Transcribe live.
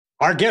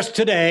Our guest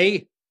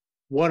today,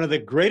 one of the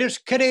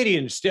greatest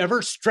Canadians to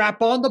ever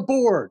strap on the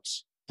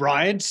boards,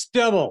 Brian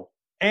Stemmle,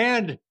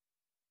 and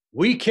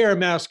We Care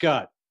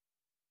mascot,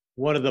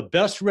 one of the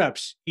best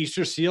reps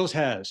Easter Seals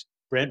has,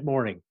 Brent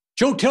Morning.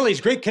 Joe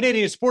Tilley's Great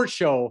Canadian Sports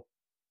Show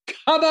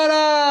coming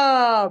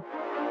up.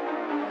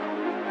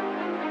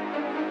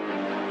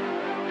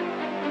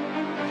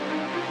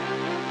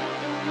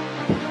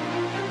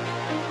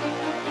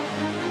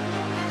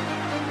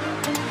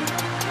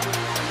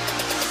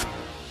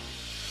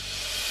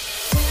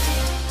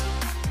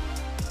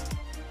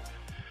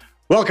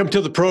 Welcome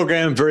to the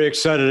program. Very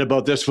excited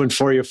about this one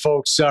for you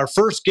folks. Our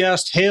first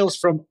guest hails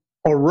from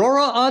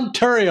Aurora,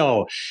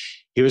 Ontario.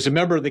 He was a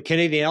member of the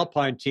Canadian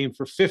Alpine team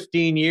for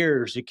 15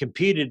 years. He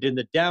competed in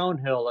the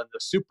downhill and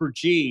the Super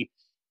G.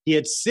 He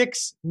had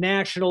 6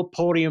 national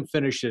podium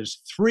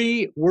finishes,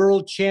 3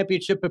 World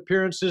Championship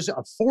appearances,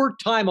 a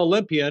 4-time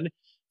Olympian,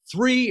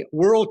 3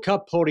 World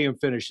Cup podium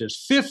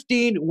finishes,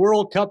 15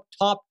 World Cup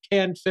top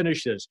 10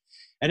 finishes,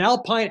 an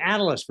Alpine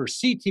analyst for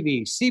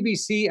CTV,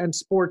 CBC, and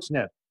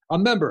Sportsnet, a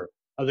member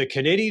of the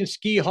Canadian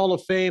Ski Hall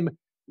of Fame.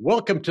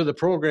 Welcome to the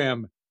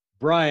program,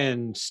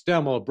 Brian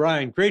Stemmle.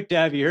 Brian, great to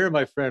have you here,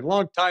 my friend.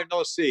 Long time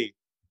no see.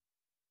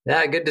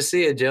 Yeah, good to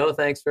see you, Joe.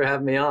 Thanks for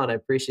having me on. I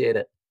appreciate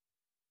it.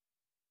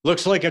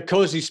 Looks like a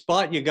cozy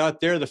spot you got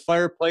there, the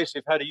fireplace.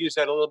 You've had to use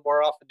that a little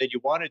more often than you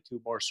wanted to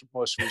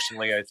most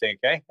recently, I think,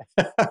 eh?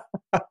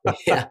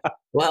 Yeah.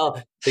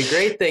 Well, the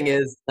great thing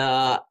is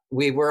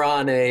we were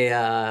on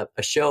a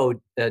show,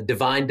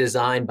 Divine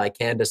Design by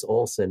Candace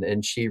Olson,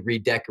 and she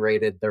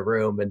redecorated the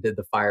room and did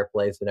the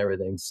fireplace and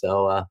everything.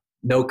 So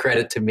no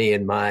credit to me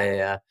and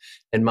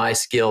my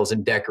skills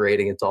in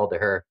decorating. It's all to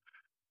her.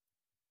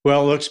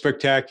 Well, it looks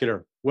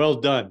spectacular. Well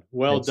done.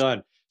 Well Thanks.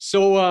 done.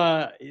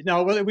 So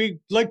now we'd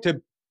like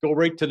to go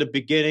right to the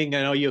beginning.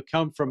 I know you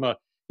come from a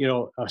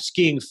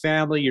skiing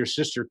family. Your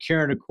sister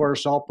Karen, of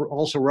course,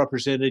 also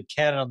represented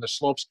Canada on the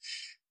slopes.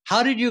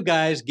 How did you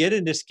guys get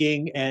into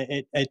skiing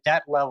at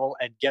that level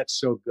and get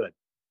so good?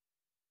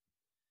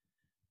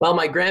 Well,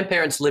 my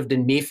grandparents lived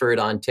in Meaford,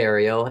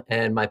 Ontario,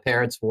 and my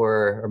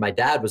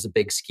dad was a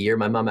big skier.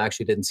 My mom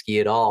actually didn't ski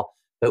at all,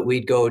 but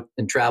we'd go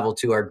and travel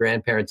to our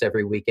grandparents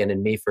every weekend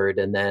in Meaford.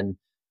 And then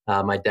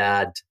my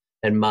dad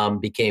and mom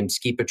became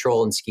ski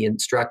patrol and ski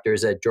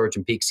instructors at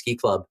Georgian Peak Ski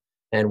Club.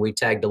 And we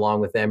tagged along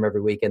with them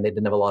every weekend. They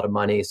didn't have a lot of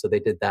money, so they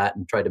did that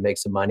and tried to make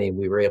some money. And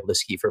we were able to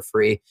ski for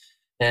free.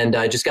 And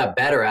I just got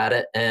better at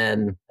it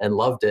and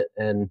loved it.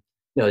 And,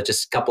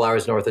 just a couple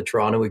hours north of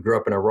Toronto. We grew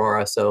up in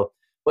Aurora, so it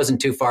wasn't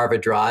too far of a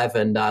drive.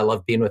 And I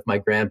loved being with my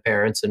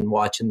grandparents and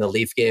watching the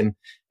Leaf game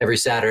every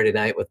Saturday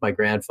night with my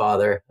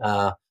grandfather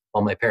while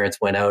my parents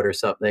went out or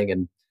something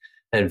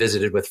and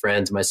visited with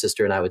friends. My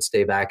sister and I would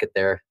stay back at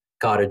their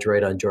cottage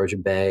right on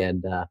Georgian Bay.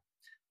 And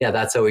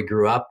that's how we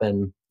grew up.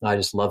 And I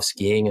just loved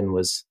skiing and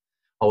was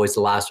always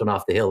the last one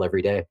off the hill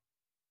every day.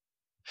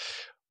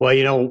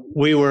 Well,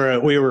 we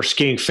were a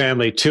skiing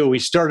family too. We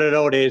started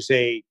out as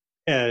a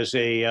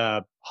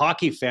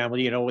hockey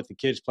family, with the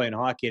kids playing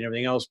hockey and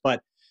everything else.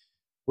 But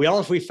we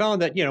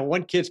found that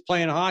one kid's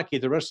playing hockey,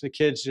 the rest of the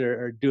kids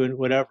are doing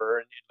whatever,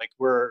 and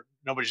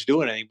nobody's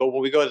doing anything. But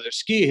when we go to the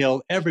ski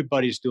hill,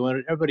 everybody's doing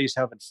it. Everybody's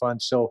having fun.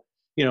 So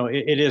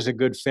it is a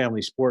good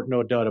family sport,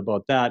 no doubt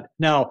about that.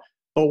 Now,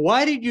 but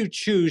why did you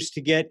choose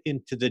to get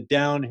into the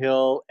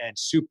downhill and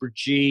Super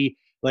G?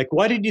 Like,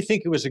 why did you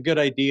think it was a good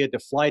idea to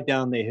fly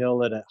down the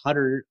hill at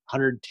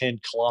 110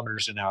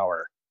 kilometers an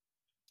hour?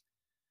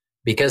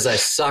 Because I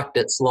sucked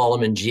at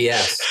slalom and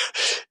GS,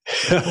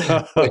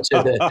 which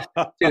are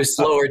the 2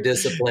 slower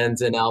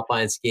disciplines in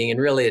alpine skiing. And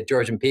really at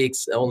Georgian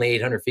Peaks, only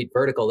 800 feet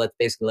vertical, that's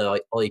basically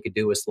all you could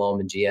do was slalom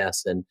and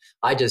GS. And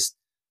I just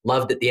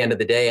loved at the end of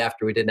the day,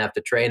 after we didn't have to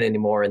train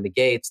anymore in the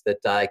gates, that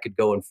I could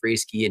go and free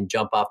ski and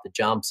jump off the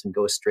jumps and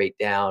go straight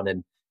down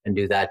and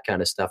do that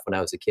kind of stuff when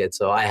I was a kid.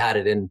 So I had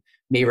it in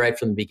me right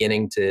from the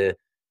beginning to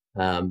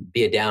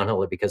be a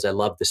downhiller because I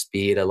love the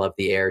speed, I love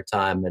the air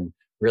time, and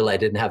really I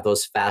didn't have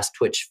those fast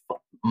twitch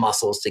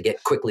muscles to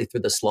get quickly through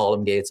the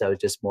slalom gates. I was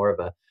just more of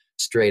a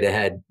straight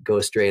ahead,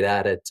 go straight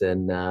at it,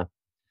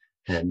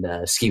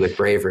 and ski with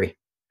bravery.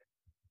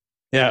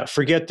 Yeah,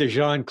 forget the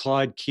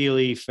Jean-Claude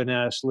Keely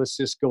finesse. Let's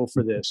just go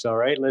for this. All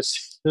right,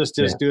 let's just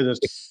do this.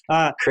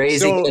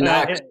 Crazy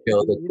Canucks,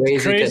 Joe. The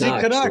crazy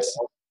Canucks.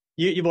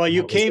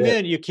 You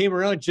came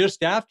around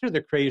just after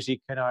the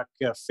crazy Canuck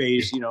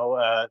phase,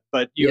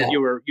 but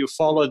you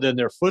followed in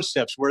their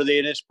footsteps. Were they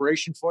an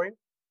inspiration for you?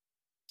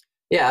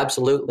 Yeah,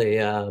 absolutely.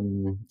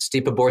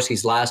 Steve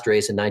Poborski's last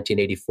race in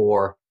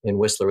 1984 in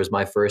Whistler was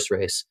my first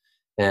race,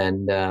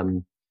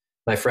 and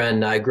my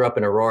friend, I grew up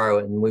in Aurora,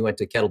 and we went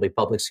to Kettleby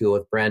Public School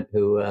with Brent,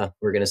 who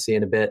we're going to see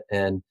in a bit.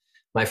 And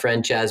my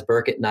friend Chaz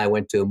Burkett and I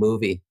went to a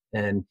movie,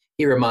 and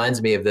he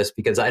reminds me of this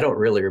because I don't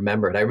really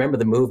remember it. I remember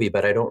the movie,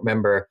 but I don't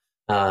remember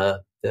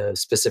the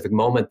specific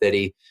moment that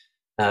he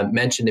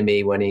mentioned to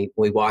me when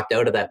we walked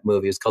out of that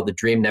movie. It was called The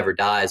Dream Never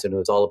Dies, and it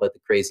was all about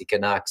the crazy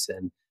Canucks.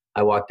 And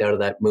I walked out of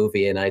that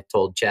movie and I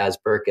told Chaz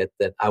Burkett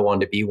that I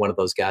wanted to be one of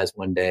those guys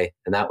one day.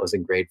 And that was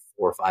in grade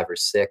 4, 5, or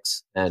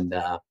 6. And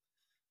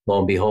lo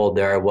and behold,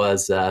 there I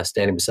was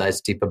standing beside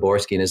Steve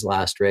Poborski in his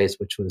last race,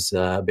 which was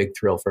a big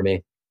thrill for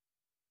me.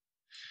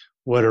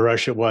 What a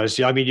rush it was.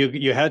 Yeah, I mean,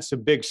 you had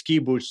some big ski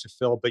boots to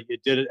fill, but you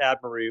did it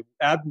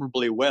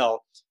admirably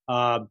well.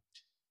 Um,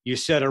 you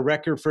set a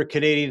record for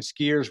Canadian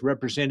skiers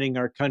representing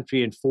our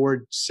country in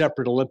 4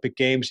 separate Olympic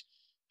Games.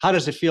 How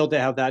does it feel to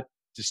have that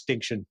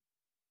distinction?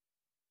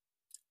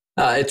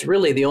 It's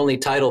really the only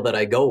title that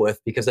I go with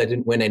because I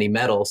didn't win any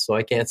medals. So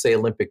I can't say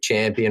Olympic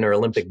champion or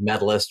Olympic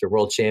medalist or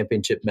world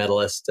championship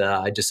medalist.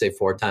 I just say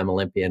 4-time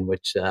Olympian,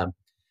 which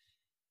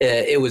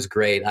it was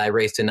great. I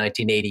raced in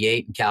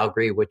 1988 in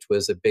Calgary, which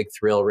was a big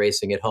thrill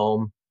racing at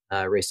home.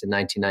 I raced in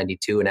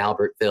 1992 in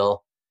Albertville.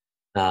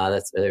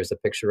 There's a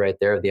picture right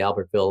there of the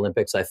Albertville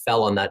Olympics. I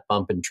fell on that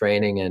bump in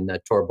training and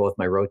tore both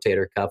my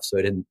rotator cuffs, so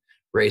I didn't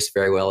race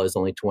very well. I was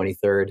only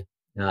 23rd.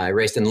 I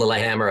raced in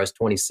Lillehammer. I was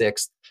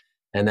 26th.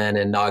 And then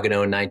in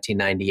Nagano in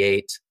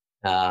 1998,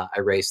 I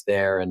raced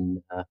there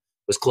and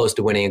was close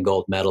to winning a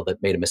gold medal,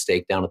 but made a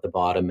mistake down at the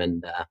bottom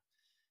and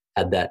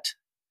had that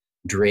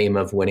dream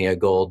of winning a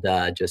gold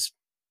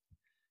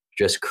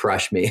just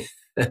crush me.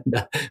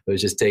 It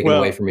was just taken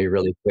away from me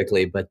really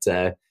quickly. But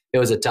it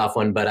was a tough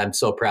one. But I'm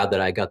so proud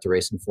that I got to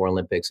race in 4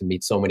 Olympics and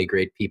meet so many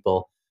great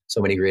people,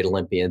 so many great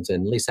Olympians,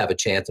 and at least have a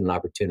chance and an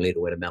opportunity to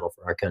win a medal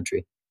for our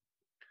country.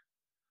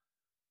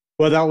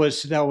 Well, that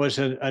was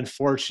an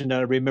unfortunate.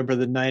 I remember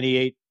the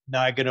 '98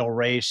 Nagano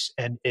race,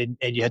 and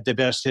you had the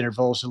best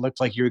intervals. It looked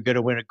like you were going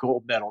to win a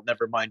gold medal.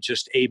 Never mind,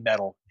 just a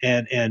medal,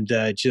 and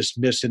just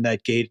missing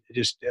that gate.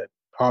 Just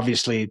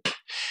obviously,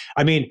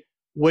 I mean,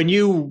 when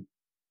you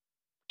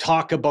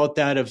talk about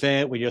that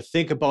event, when you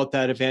think about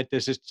that event,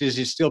 does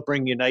it still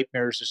bring you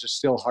nightmares? Is it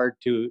still hard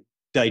to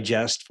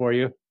digest for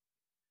you?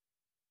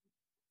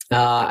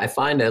 I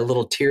find a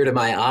little tear to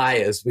my eye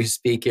as we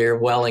speak here,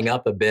 welling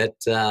up a bit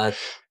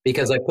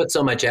because I put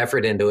so much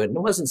effort into it. And it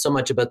wasn't so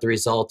much about the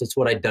result, it's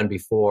what I'd done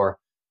before.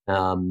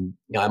 I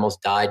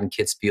almost died in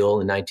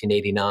Kitzbühel in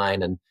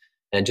 1989.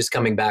 And just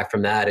coming back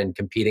from that and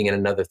competing in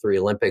another 3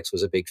 Olympics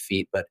was a big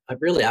feat. But I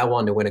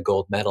wanted to win a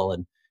gold medal.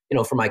 And,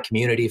 for my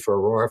community, for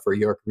Aurora, for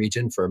York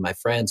Region, for my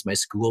friends, my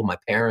school, my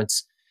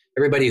parents,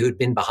 everybody who'd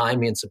been behind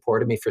me and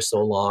supported me for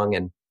so long.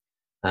 And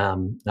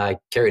I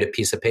carried a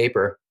piece of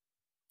paper.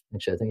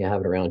 Actually, I think I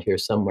have it around here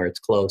somewhere. It's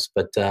close,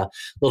 but a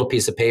little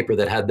piece of paper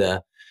that had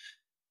the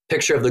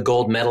picture of the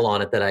gold medal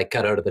on it that I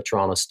cut out of the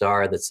Toronto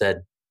Star that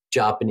said,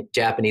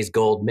 Japanese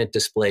gold mint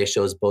display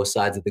shows both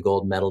sides of the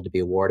gold medal to be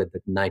awarded at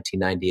the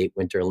 1998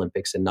 Winter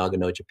Olympics in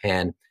Nagano,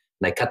 Japan.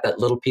 And I cut that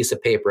little piece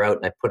of paper out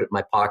and I put it in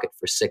my pocket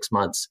for 6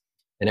 months.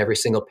 And every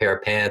single pair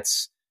of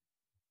pants,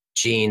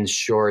 jeans,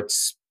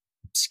 shorts,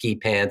 ski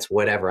pants,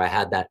 whatever, I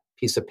had that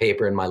piece of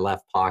paper in my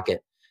left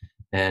pocket.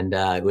 And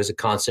it was a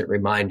constant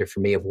reminder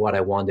for me of what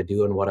I wanted to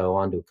do and what I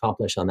wanted to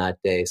accomplish on that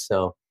day.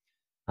 So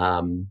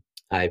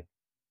I'd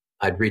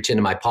reach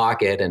into my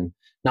pocket and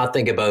not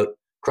think about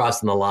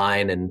crossing the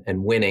line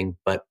and winning,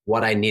 but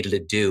what I needed to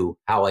do,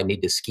 how I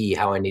need to ski,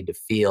 how I need to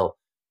feel,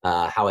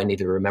 how I need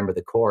to remember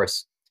the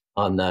course.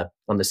 On the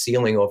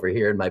ceiling over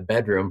here in my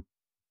bedroom,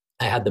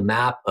 I had the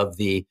map of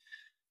the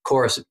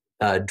course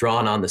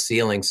drawn on the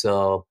ceiling.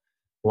 So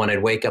when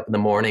I'd wake up in the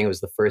morning, it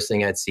was the first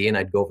thing I'd see, and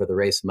I'd go over the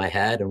race in my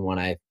head. And when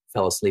I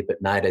fell asleep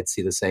at night, I'd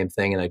see the same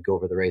thing and I'd go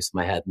over the race in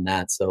my head and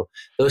that. So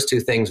those 2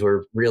 things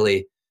were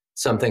really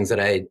some things that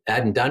I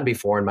hadn't done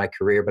before in my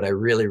career, but I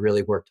really,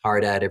 really worked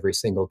hard at every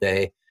single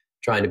day,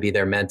 trying to be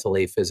there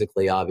mentally,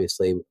 physically,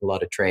 obviously, a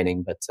lot of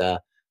training. But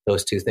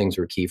those 2 things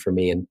were key for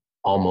me in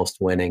almost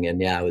winning.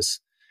 And yeah, I was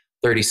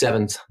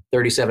 37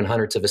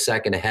 hundredths of a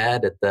second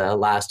ahead at the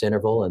last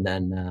interval and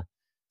then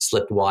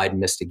slipped wide and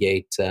missed a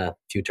gate a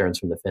few turns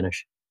from the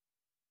finish.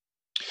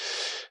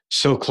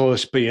 So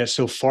close, but yet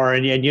so far.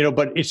 And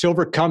but it's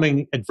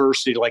overcoming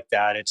adversity like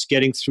that. It's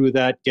getting through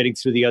that, getting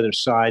through the other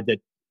side that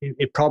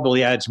it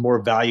probably adds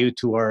more value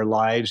to our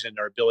lives and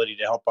our ability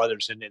to help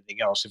others than anything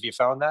else. Have you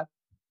found that?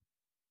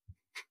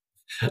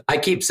 I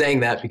keep saying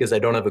that because I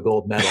don't have a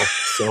gold medal.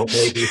 So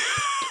maybe.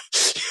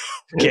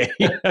 Okay.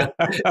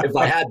 If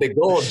I had the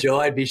gold, Joe,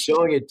 I'd be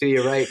showing it to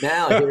you right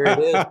now. Here it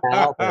is,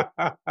 pal. But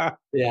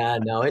yeah,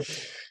 no,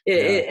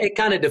 it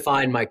kind of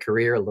defined my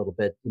career a little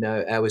bit.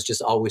 I was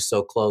just always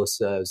so close.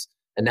 I was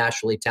a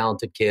naturally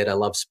talented kid. I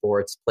love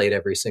sports, played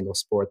every single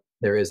sport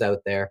there is out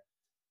there.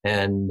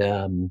 And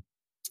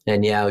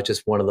yeah, it was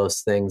just one of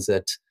those things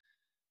that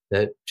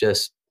I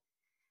just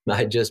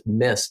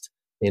missed,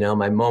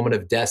 my moment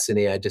of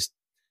destiny. I just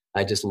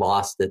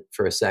lost it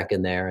for a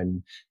second there,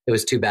 and it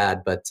was too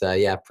bad. But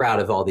yeah, proud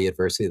of all the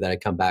adversity that I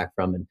come back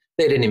from. And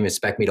they didn't even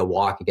expect me to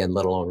walk again,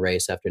 let alone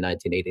race after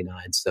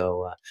 1989.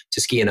 So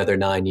to ski another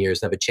 9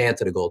 years and have a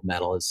chance at a gold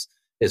medal is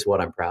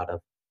what I'm proud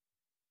of.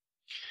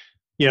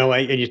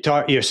 And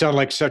you sound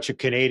like such a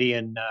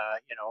Canadian,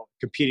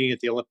 competing at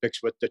the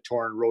Olympics with the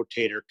torn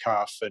rotator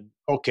cuff. And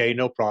okay,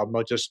 no problem.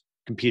 I'll just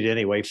compete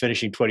anyway,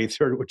 finishing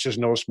 23rd, which is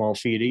no small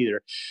feat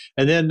either.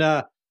 And then,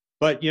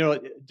 but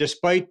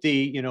despite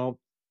the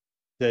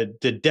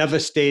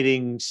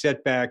devastating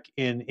setback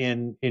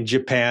in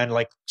Japan,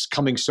 like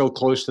coming so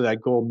close to that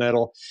gold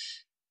medal,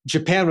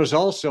 Japan was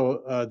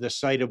also the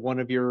site of one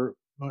of your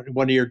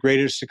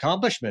greatest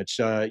accomplishments,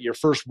 your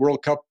first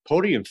World Cup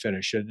podium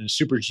finish in the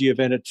Super G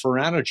event at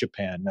Furano,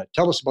 Japan.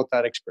 Tell us about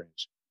that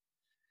experience.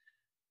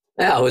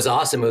 Yeah, it was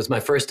awesome. It was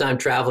my first time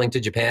traveling to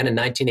Japan in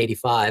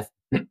 1985.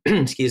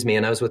 Excuse me.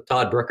 And I was with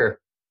Todd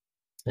Brooker,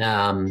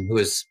 who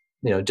was,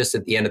 just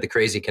at the end of the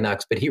Crazy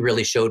Canucks, but he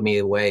really showed me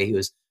the way. He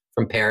was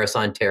from Paris,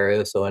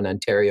 Ontario, so an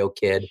Ontario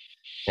kid,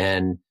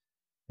 and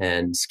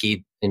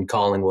skied in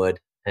Collingwood,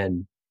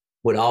 and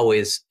would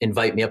always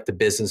invite me up to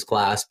business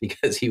class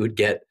because he would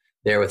get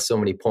there with so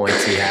many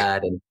points he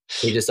had. And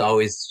he just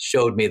always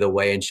showed me the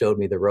way and showed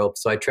me the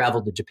ropes. So I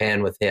traveled to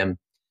Japan with him,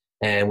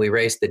 and we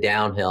raced the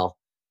downhill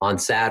on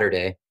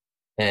Saturday,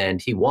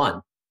 and he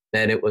won.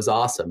 And it was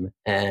awesome.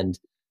 And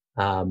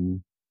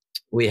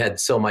we had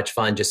so much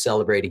fun just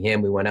celebrating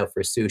him. We went out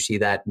for sushi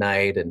that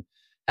night and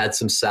had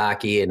some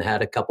sake and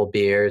had a couple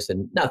beers,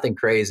 and nothing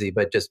crazy,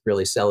 but just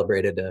really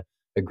celebrated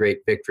a great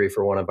victory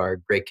for one of our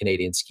great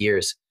Canadian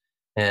skiers.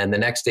 And the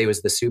next day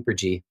was the Super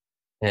G,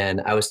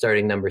 and I was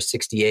starting number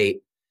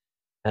 68.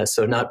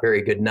 So not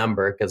very good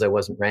number because I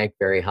wasn't ranked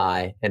very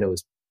high, and it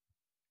was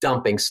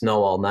dumping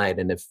snow all night.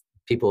 And if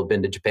people have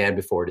been to Japan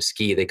before to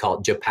ski, they call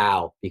it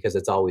Japao because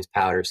it's always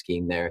powder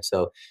skiing there.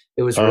 So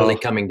it was really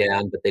coming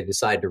down, but they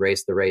decided to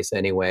race the race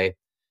anyway.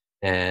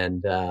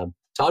 And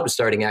Todd was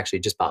starting actually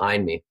just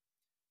behind me,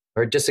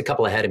 or just a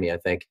couple ahead of me, I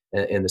think,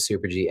 in the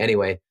Super G.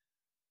 Anyway,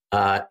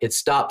 it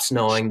stopped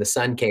snowing. The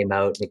sun came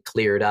out and it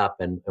cleared up.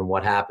 And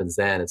what happens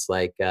then? It's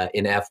like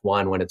in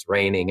F1 when it's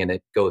raining and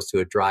it goes to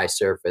a dry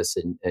surface,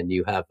 and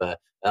you have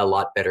a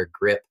lot better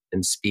grip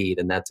and speed.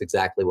 And that's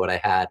exactly what I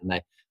had.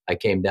 And I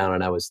came down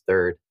and I was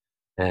third.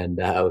 And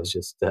it was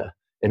just an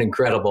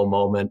incredible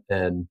moment,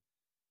 and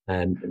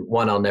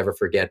one I'll never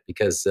forget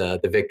because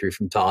the victory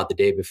from Todd the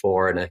day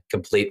before, and a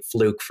complete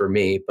fluke for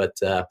me. But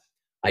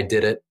I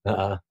did it,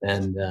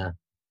 and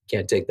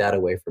can't take that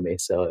away from me.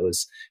 So it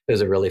was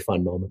a really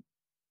fun moment.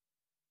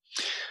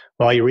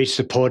 Well, you reached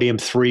the podium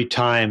 3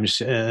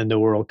 times in the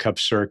World Cup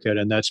circuit,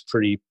 and that's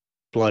pretty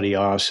bloody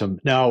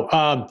awesome. Now,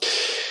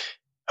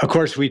 of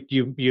course,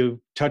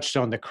 you touched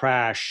on the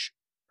crash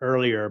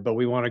earlier, but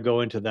we want to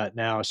go into that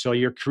now. So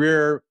your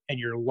career and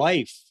your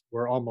life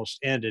were almost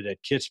ended at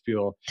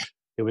Kitzbühel.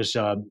 It was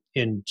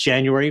in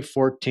January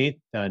 14th,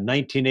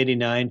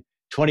 1989,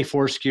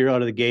 24 skier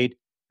out of the gate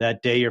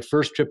that day. Your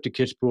first trip to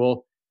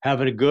Kitzbühel,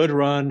 having a good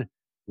run,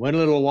 went a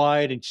little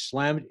wide and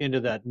slammed into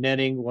that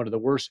netting, one of the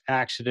worst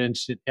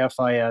accidents in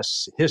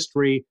FIS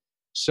history,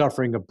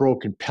 suffering a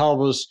broken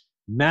pelvis,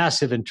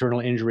 massive internal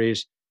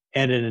injuries,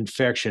 and an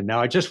infection.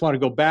 Now, I just want to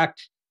go back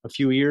a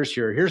few years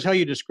here. Here's how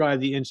you describe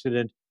the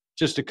incident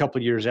just a couple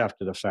of years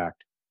after the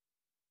fact.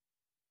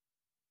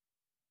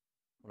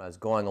 When I was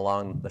going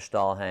along the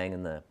Stahlhang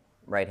in the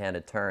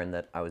right-handed turn,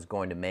 that I was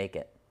going to make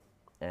it.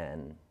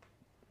 And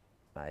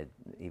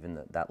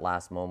that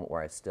last moment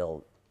where I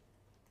still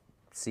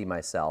see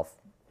myself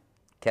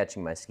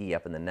catching my ski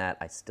up in the net,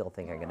 I still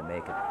think I'm going to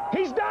make it.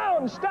 He's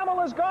down!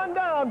 Stemmle has gone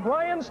down.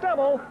 Brian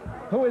Stemmle,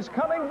 who is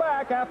coming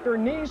back after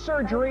knee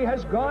surgery,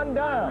 has gone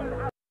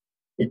down.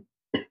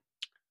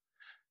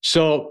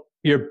 So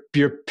your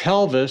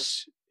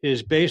pelvis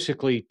is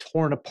basically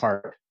torn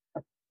apart.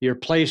 You're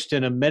placed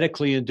in a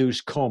medically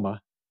induced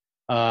coma.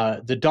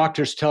 The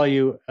doctors tell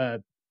you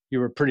you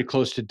were pretty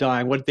close to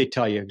dying. What did they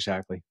tell you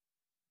exactly?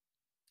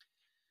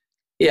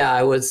 Yeah,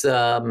 I was.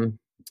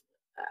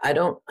 I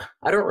don't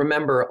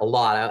remember a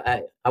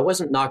lot. I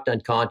wasn't knocked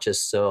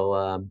unconscious.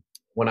 So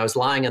when I was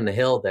lying on the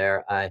hill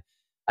there, I'd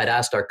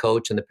asked our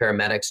coach and the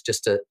paramedics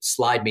just to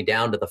slide me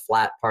down to the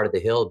flat part of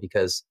the hill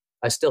because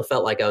I still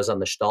felt like I was on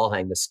the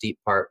Stahlhang, the steep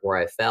part where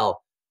I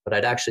fell. But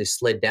I'd actually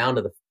slid down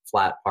to the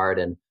flat part,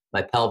 and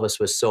my pelvis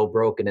was so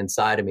broken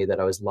inside of me that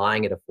I was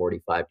lying at a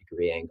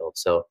 45-degree angle.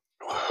 So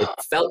it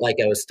felt like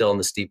I was still in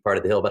the steep part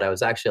of the hill, but I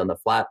was actually on the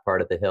flat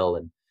part of the hill.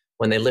 And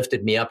when they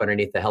lifted me up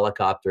underneath the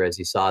helicopter, as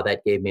you saw,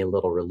 that gave me a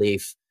little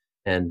relief,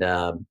 and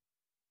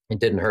it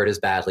didn't hurt as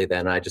badly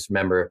then. I just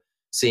remember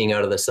seeing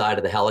out of the side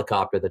of the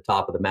helicopter the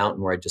top of the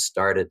mountain where I just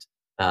started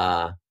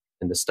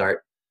in the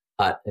start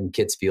hut in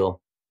Kitzbühel.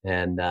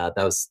 And that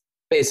was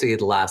basically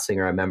the last thing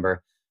I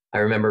remember. I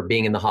remember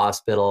being in the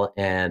hospital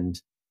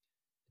and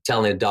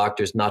telling the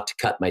doctors not to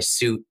cut my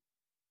suit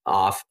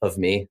off of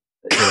me,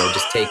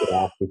 just take it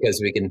off because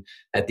we can,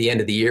 at the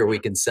end of the year, we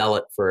can sell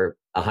it for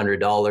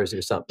 $100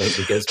 or something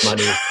because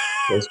money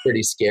was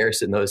pretty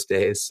scarce in those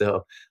days.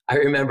 So I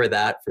remember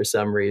that for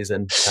some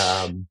reason.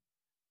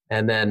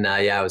 And then,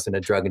 I was in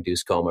a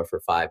drug-induced coma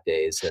for 5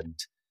 days.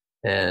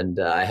 And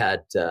I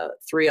had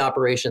 3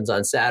 operations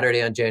on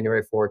Saturday on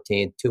January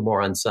 14th, 2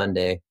 more on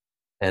Sunday.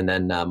 And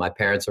then my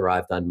parents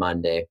arrived on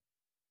Monday.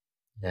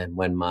 And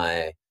when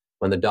my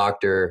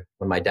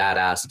dad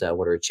asked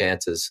what are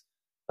chances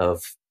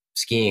of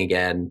skiing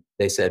again,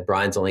 they said,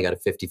 Brian's only got a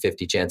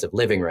 50-50 chance of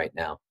living right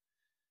now.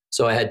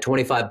 So I had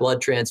 25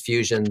 blood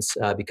transfusions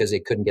because they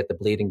couldn't get the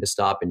bleeding to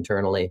stop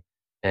internally.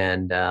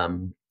 And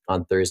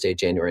on Thursday,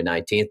 January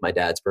 19th, my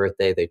dad's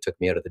birthday, they took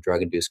me out of the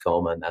drug-induced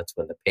coma, and that's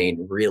when the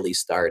pain really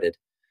started.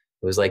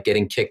 It was like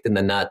getting kicked in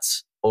the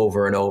nuts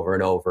over and over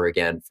and over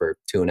again for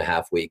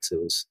 2.5 weeks.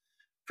 It was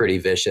pretty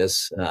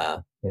vicious,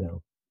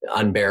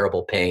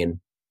 unbearable pain.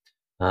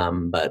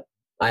 But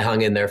I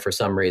hung in there for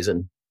some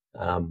reason.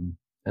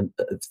 And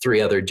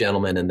 3 other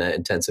gentlemen in the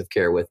intensive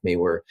care with me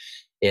were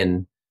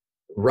in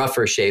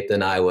rougher shape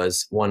than I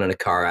was. One in a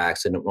car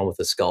accident, one with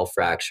a skull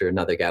fracture.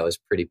 Another guy was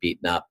pretty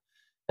beaten up.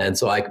 And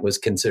so I was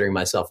considering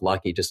myself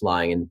lucky just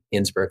lying in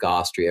Innsbruck,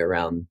 Austria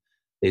around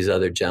these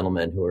other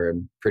gentlemen who were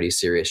in pretty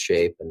serious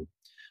shape. And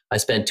I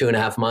spent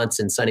 2.5 months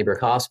in Sunnybrook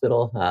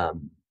Hospital.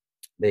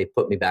 They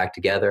put me back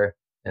together.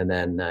 And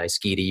then I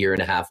skied 1.5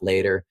 years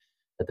later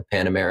at the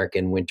Pan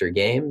American Winter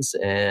Games,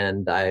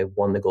 and I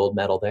won the gold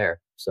medal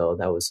there. So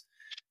that was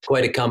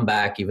quite a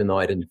comeback, even though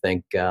I didn't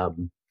think,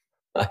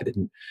 I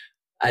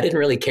didn't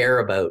really care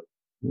about,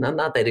 not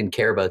that I didn't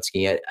care about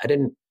skiing. I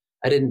didn't,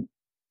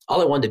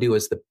 all I wanted to do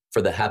was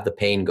have the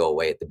pain go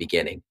away at the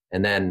beginning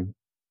and then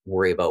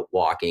worry about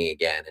walking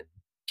again and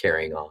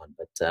carrying on.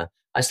 But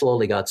I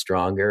slowly got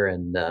stronger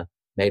and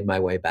made my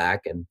way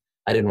back, and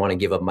I didn't want to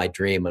give up my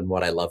dream and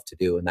what I love to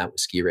do, and that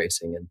was ski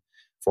racing. And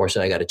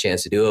fortunately, I got a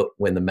chance to do it,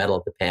 win the medal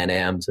at the Pan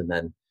Ams, and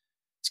then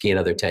ski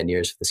another 10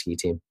 years for the ski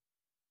team.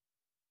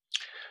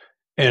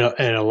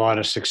 And a lot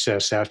of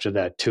success after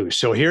that too.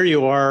 So here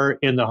you are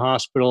in the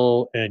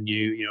hospital, and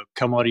you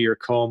come out of your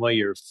coma.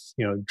 You're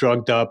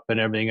drugged up and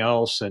everything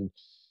else, and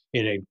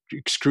in a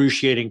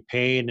excruciating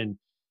pain.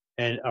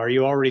 And are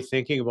you already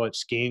thinking about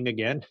skiing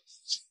again?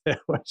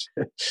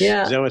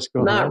 Yeah, is that what's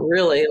going on? Not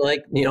really.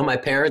 Like, my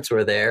parents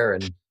were there,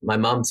 and my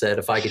mom said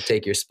if I could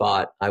take your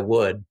spot, I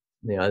would.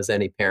 As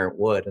any parent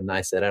would. And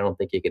I said, I don't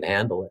think you can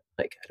handle it.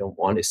 Like, I don't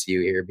want to see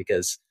you here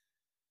because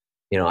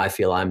I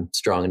feel I'm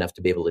strong enough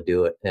to be able to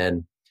do it.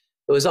 And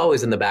it was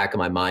always in the back of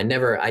my mind.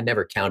 I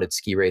never counted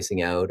ski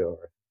racing out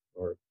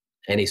or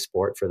any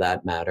sport for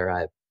that matter.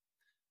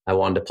 I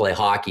wanted to play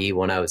hockey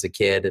when I was a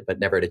kid, but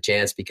never had a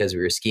chance because we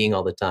were skiing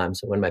all the time.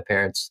 So when my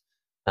parents,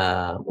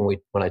 when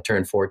I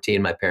turned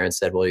 14, my parents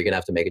said, well, you're going to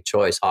have to make a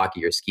choice,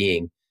 hockey or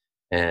skiing.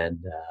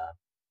 And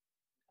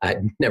I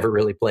never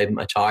really played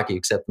much hockey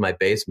except in my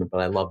basement,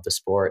 but I loved the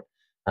sport.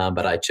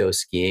 But I chose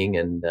skiing,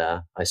 and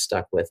I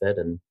stuck with it.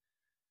 And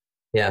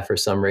yeah, for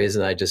some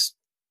reason, I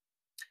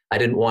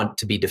didn't want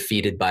to be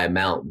defeated by a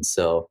mountain.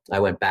 So I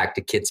went back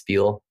to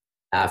Kitzbühel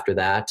after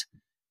that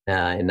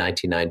in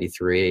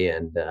 1993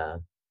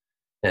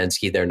 and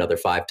skied there another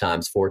 5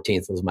 times.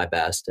 14th was my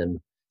best. And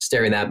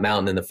staring that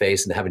mountain in the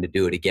face and having to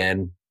do it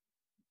again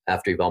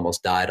after you've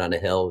almost died on a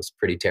hill was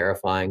pretty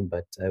terrifying,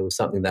 but it was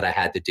something that I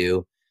had to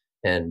do,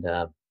 and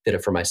did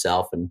it for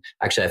myself. And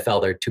actually I fell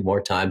there 2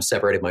 more times,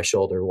 separated my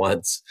shoulder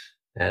once.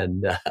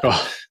 And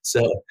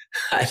so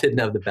I didn't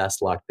have the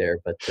best luck there,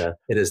 but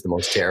it is the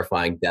most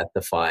terrifying,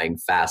 death-defying,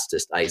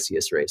 fastest,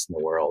 iciest race in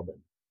the world. And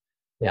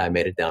yeah, I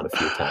made it down a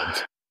few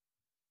times.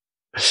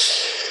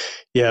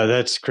 Yeah,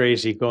 that's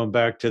crazy. Going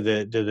back to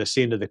the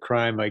scene of the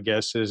crime, I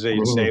guess, as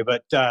they'd say.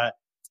 But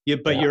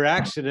your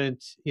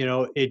accident,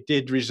 it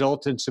did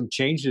result in some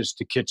changes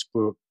to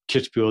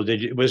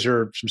Kitzbühel. Was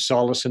there some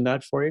solace in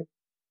that for you?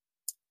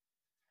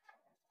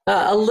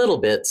 A little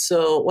bit.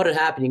 So what had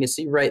happened, you can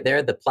see right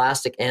there, the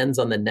plastic ends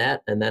on the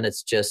net, and then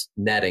it's just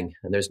netting,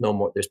 and there's no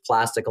more, there's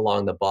plastic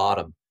along the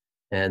bottom.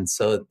 And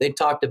so they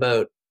talked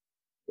about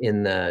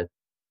in the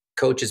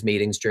coaches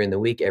meetings during the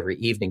week, every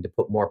evening, to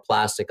put more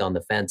plastic on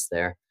the fence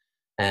there.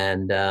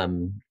 And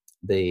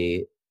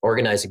the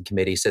organizing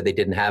committee said they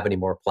didn't have any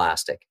more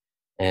plastic.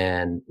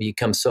 And you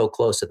come so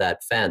close to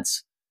that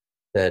fence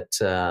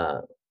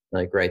that,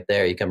 like right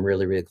there, you come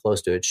really, really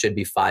close to it. It should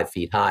be 5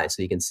 feet high.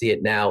 So you can see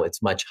it now.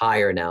 It's much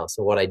higher now.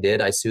 So what I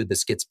did, I sued the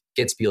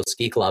Kitzbühel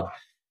Ski Club.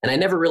 And I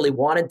never really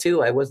wanted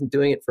to. I wasn't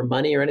doing it for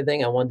money or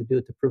anything. I wanted to do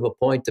it to prove a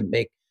point, to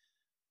make,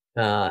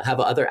 have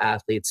other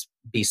athletes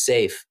be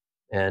safe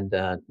and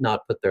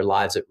not put their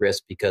lives at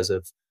risk because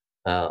of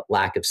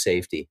lack of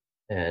safety.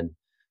 And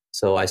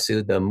so I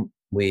sued them.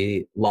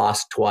 We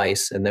lost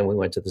twice, and then we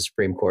went to the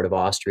Supreme Court of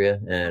Austria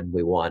and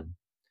we won.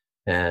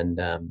 And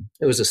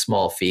it was a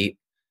small feat,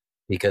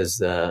 because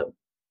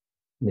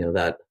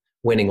that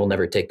winning will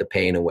never take the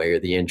pain away or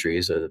the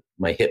injuries or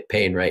my hip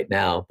pain right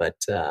now. But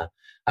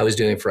I was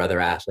doing it for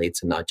other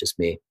athletes and not just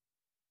me.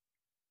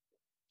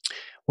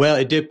 Well,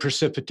 it did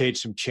precipitate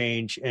some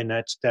change, and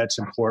that's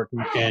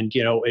important. And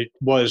it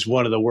was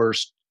one of the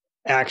worst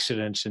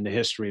accidents in the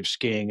history of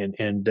skiing,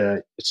 and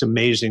it's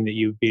amazing that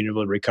you've been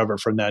able to recover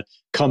from that,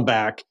 come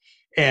back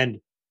and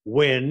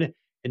win.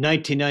 In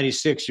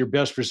 1996, your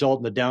best result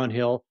in the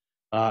downhill,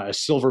 a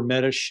silver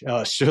medal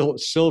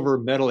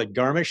at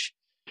Garmisch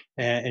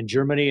in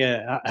Germany.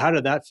 How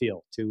did that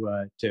feel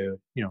to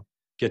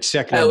get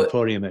second on the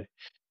podium at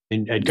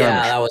Garmisch?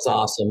 Yeah, that was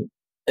awesome.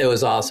 It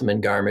was awesome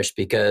in Garmisch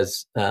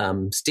because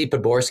Steve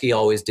Podborski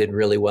always did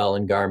really well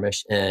in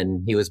Garmisch,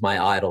 and he was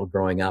my idol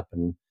growing up,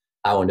 and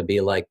I wanted to be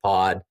like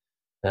Pod.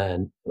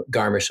 And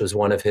Garmisch was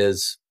one of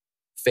his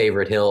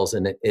favorite hills,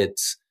 and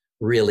it's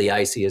really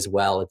icy as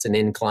well. It's an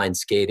incline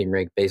skating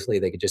rink. Basically,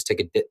 they could just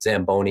take a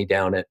Zamboni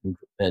down it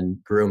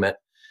and groom it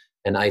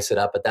and ice it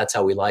up, but that's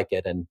how we like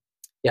it. And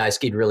yeah, I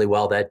skied really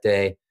well that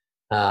day.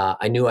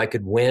 I knew I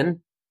could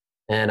win,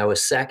 and I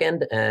was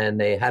second, and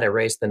they had a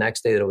race the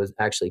next day that was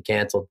actually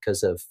canceled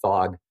because of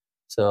fog.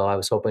 So I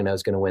was hoping I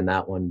was going to win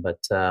that one, but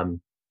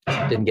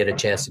didn't get a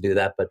chance to do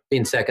that. But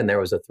being second there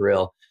was a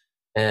thrill.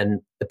 And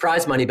the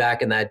prize money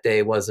back in that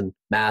day wasn't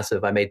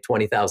massive. I made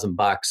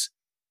 $20,000,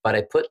 but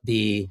I put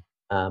the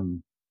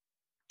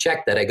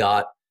check that I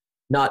got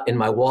not in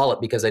my wallet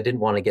because I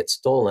didn't want to get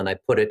stolen. I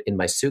put it in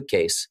my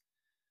suitcase.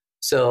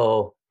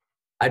 So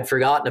I'd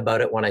forgotten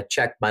about it when I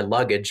checked my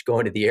luggage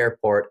going to the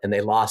airport, and they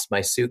lost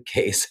my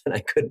suitcase. And I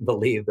couldn't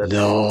believe that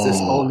it's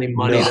this only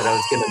money that I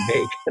was going to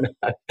make.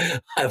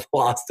 And I've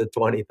lost a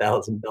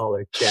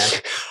 $20,000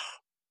 check.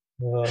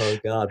 Oh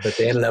God. But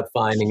they ended up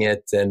finding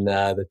it, and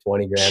the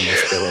 20 grand was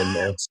still in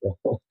there.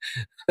 So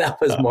that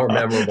was more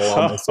memorable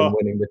almost than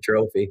winning the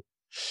trophy.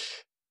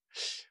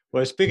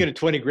 Well, speaking of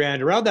 20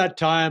 grand, around that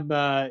time,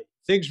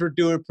 things were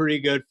doing pretty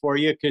good for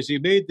you because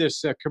you made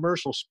this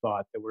commercial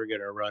spot that we're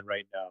going to run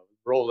right now.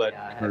 Roll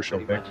that commercial.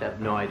 I pretty much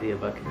have no idea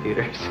about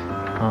computers.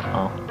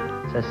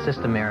 It says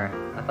system error.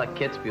 I thought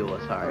Kitzbühel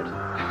was hard.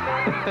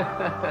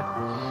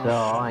 So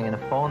I'm going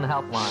to phone the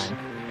helpline.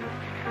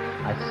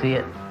 I see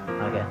it.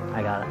 Okay,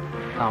 I got it.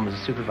 Tom was a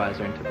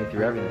supervisor and took me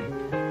through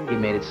everything. He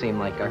made it seem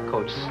like our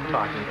coach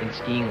talking in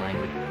skiing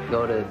language.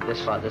 Go to this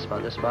spot, this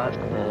spot, this spot.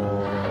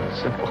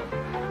 Simple.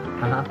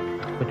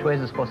 Which way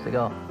is it supposed to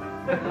go?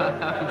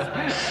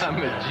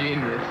 I'm a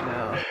genius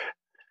now.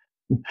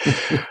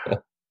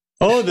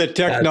 Oh, the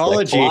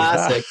technology.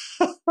 Classic.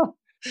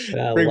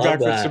 Bring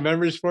back some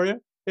memories for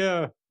you?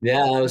 Yeah.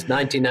 Yeah, it was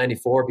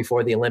 1994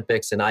 before the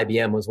Olympics, and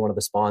IBM was one of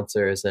the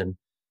sponsors. And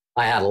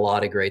I had a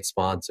lot of great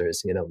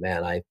sponsors. You know,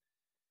 man,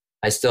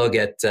 I still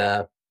get,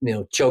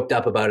 choked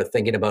up about it,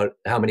 thinking about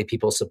how many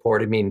people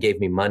supported me and gave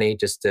me money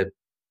just to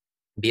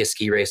be a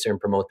ski racer and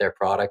promote their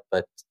product.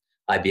 But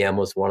IBM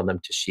was one of them,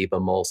 Toshiba,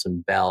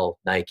 Molson, Bell,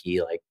 Nike,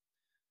 like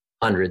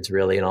hundreds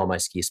really, and all my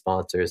ski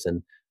sponsors.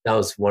 And that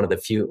was one of the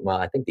few, well,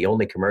 I think the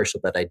only commercial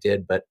that I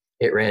did, but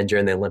it ran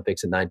during the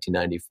Olympics in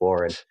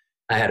 1994. And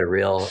I had a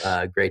real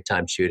great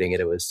time shooting it.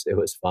 It was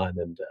fun.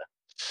 And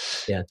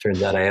it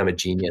turns out I am a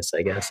genius,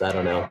 I guess. I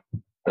don't know.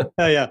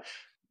 Yeah.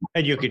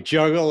 And you could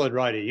juggle and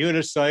ride a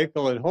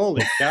unicycle, and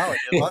holy cow,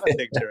 a lot of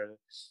things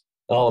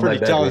are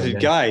pretty talented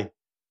guy.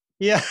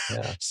 Yeah.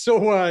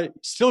 So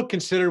still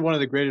considered one of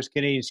the greatest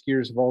Canadian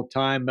skiers of all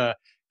time.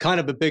 Kind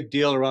of a big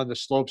deal around the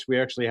slopes. We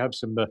actually have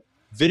some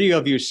video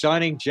of you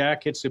signing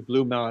jackets at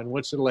Blue Mountain.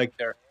 What's it like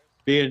there,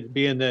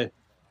 being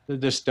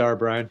the star,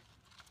 Brian?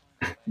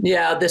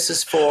 Yeah, this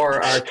is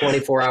for our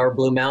 24-hour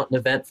Blue Mountain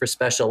event for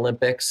Special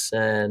Olympics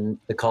and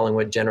the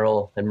Collingwood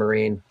General and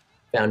Marine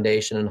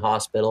Foundation and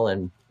Hospital,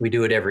 and we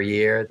do it every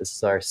year. This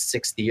is our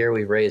 6th year.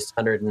 We've raised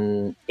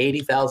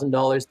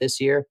 $180,000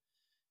 this year.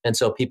 And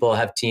so people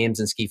have teams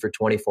and ski for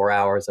 24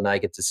 hours, and I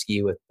get to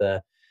ski with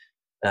the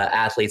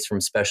athletes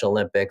from Special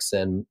Olympics,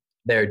 and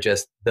they're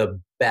just the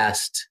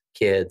best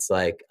kids.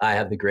 Like, I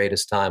have the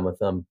greatest time with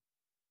them.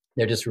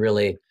 They're just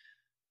really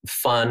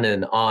fun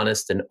and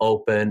honest and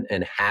open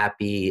and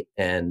happy,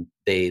 and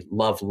they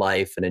love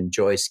life and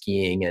enjoy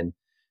skiing. And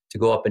to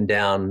go up and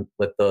down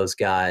with those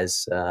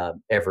guys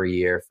every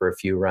year for a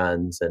few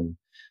runs and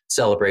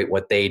celebrate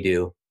what they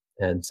do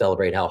and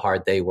celebrate how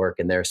hard they work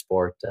in their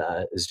sport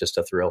is just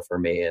a thrill for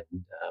me. And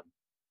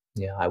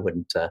I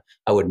wouldn't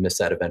miss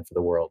that event for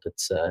the world.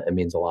 It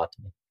means a lot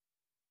to me.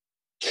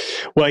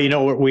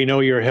 Well, we know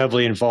you're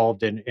heavily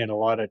involved in a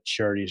lot of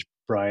charities,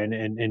 Brian,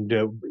 and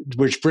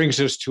which brings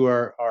us to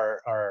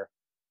our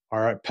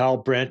pal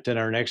Brent and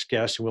our next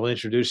guest, and we'll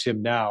introduce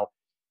him now.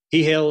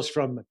 He hails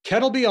from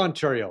Kettleby,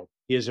 Ontario.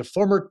 He is a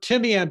former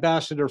Timmy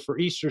ambassador for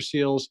Easter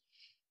Seals.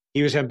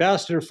 He was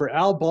ambassador for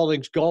Al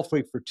Balding's Golf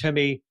Week for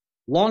Timmy,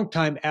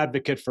 longtime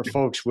advocate for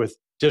folks with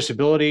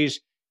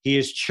disabilities. He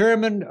is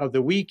chairman of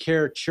the We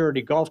Care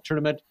Charity Golf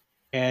Tournament,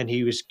 and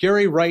he was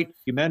Gary Wright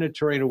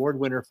Humanitarian Award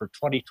winner for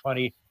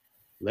 2020.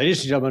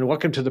 Ladies and gentlemen,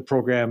 welcome to the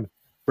program,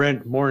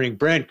 Brent Morning.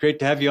 Brent, great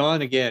to have you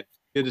on again.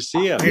 Good to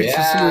see you. Great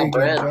to see you,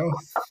 Brent.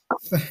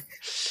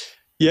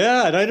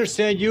 Yeah, and I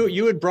understand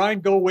you and Brian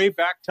go way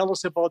back. Tell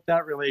us about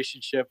that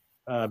relationship,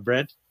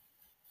 Brent.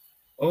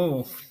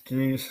 Oh,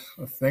 geez.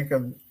 I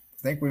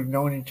think we've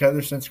known each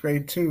other since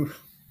grade 2.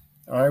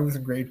 I was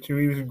in grade 2.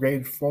 He was in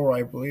grade 4,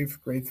 I believe,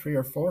 grade 3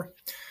 or 4.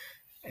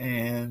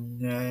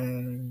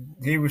 And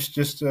he was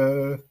just,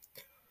 if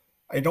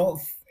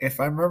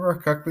I remember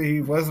correctly,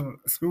 he wasn't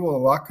at school a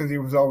lot because he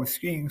was always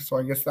skiing. So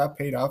I guess that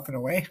paid off in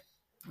a way.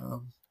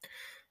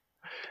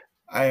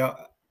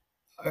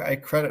 I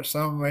credit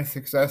some of my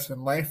success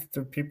in life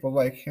to people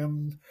like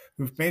him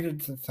who've made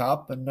it to the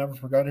top and never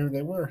forgot who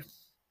they were.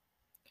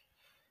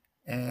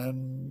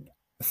 And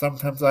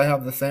sometimes I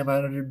have the same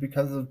attitude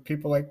because of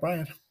people like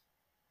Brian.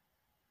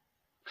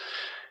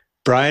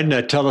 Brian,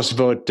 tell us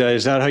about,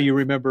 is that how you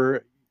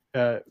remember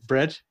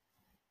Brent?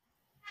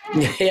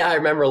 Yeah, I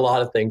remember a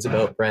lot of things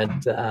about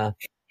Brent.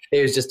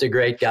 He was just a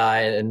great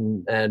guy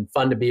and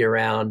fun to be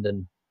around.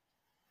 And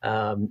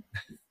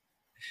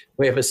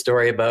we have a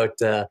story about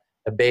a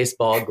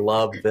baseball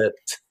glove that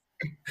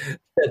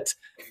But,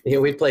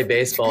 we'd play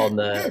baseball in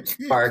the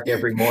park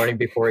every morning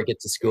before we get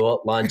to school,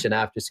 at lunch and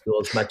after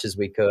school as much as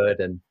we could.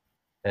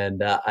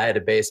 And I had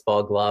a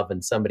baseball glove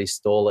and somebody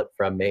stole it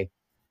from me.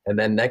 And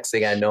then next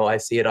thing I know, I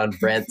see it on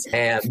Brent's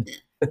hand.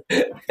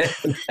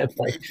 And I'm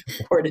like,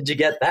 where did you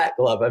get that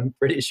glove? I'm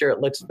pretty sure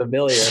it looks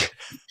familiar.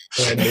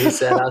 And he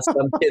said,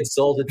 some kid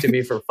sold it to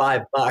me for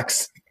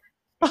 $5.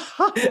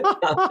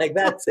 I'm like,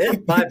 that's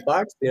it,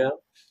 $5,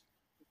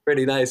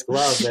 Pretty nice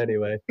glove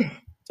anyway.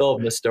 Told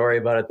him the story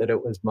about it, that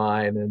it was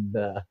mine. And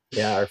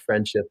our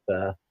friendship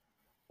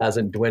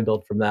hasn't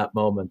dwindled from that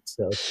moment.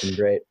 So it's been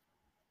great.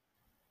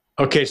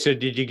 Okay, so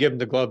did you give him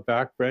the glove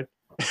back, Brent?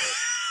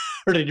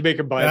 Or did you make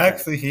him buy it?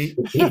 Actually, he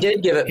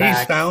did give it back.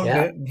 He found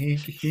it, and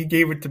he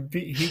gave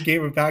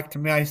it back to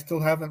me. I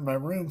still have it in my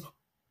room.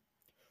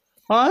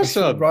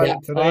 Awesome. Brought it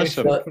today,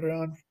 awesome. So put it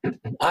on.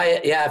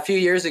 A few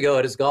years ago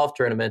at his golf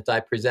tournament, I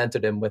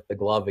presented him with the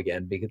glove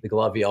again, because the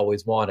glove he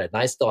always wanted.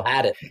 And I still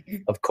had it,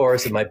 of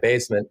course, in my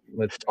basement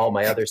with all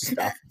my other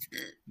stuff.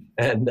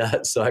 And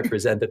so I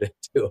presented it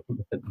to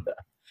him. And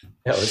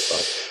that was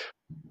fun.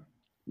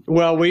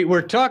 Well,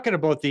 we're talking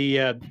about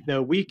the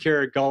We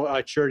Care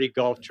charity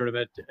golf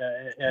tournament,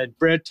 and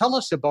Brent, tell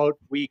us about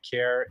We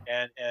Care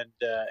and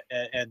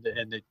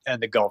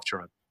the golf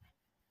tournament.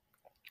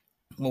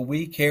 Well,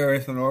 We Care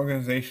is an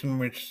organization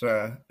which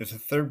is a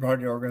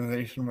third-party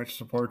organization which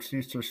supports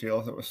Easter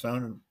seals. It was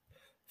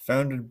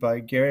founded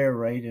by Gary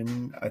Wright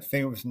in, I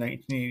think it was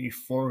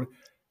 1984.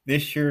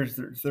 This year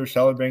they're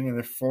celebrating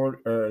their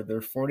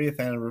 40th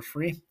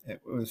anniversary.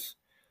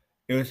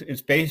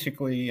 It's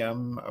basically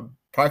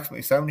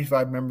approximately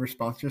 75 member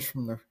sponsors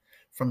from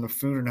the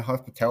food and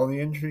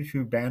hospitality industry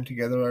who band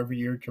together every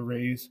year to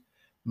raise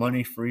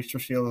money for Easter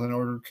seals in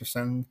order to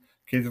send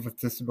kids with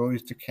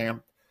disabilities to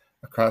camp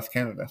across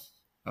Canada.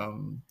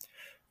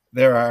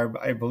 There are,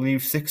 I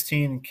believe,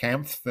 16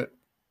 camps that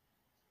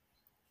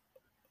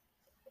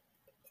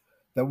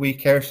We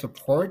Care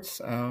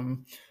supports.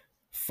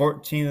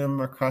 14 of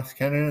them across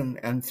Canada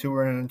and 2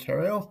 are in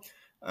Ontario.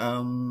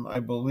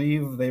 I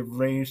believe they've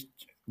raised,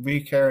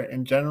 We Care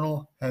in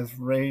general has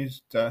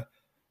raised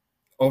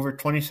over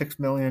 $26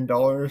 million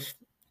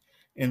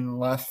in the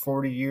last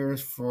 40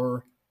 years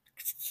to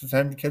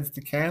send kids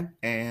to camp,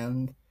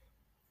 and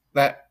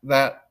that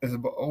is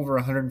about over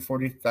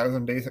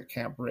 140,000 days at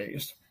camp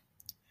raised.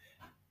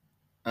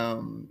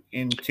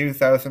 In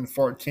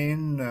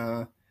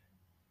 2014,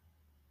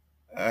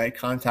 I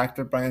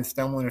contacted Brian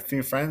Stemmle and a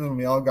few friends, and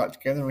we all got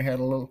together and we had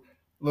a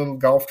little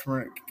golf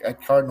tournament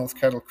at Cardinals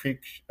Kettle Creek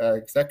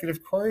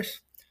Executive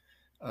Course.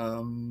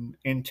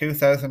 In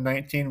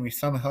 2019, we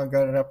somehow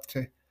got it up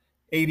to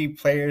 80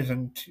 players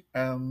and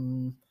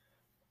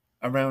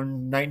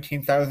around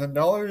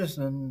 $19,000.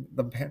 And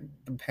the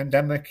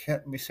pandemic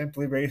hit, and we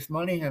simply raised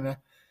money. And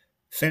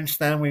since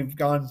then, we've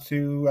gone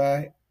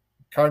to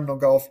Cardinal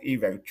Golf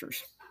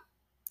e-vouchers.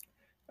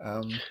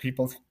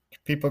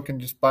 People can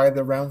just buy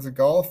the rounds of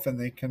golf, and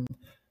they can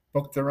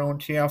book their own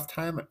tee-off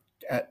time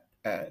at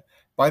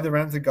buy the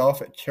rounds of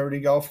golf at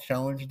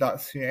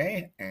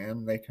charitygolfchallenge.ca,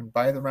 and they can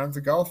buy the rounds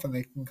of golf, and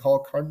they can call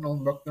Cardinal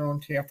and book their own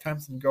tee-off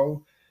times and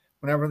go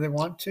whenever they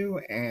want to.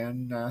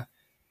 And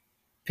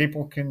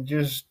people can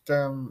just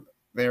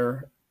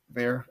they're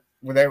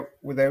without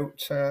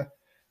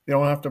they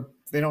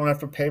don't have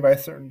to pay by a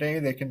certain day.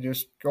 They can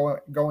just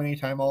go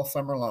anytime all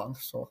summer long.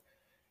 So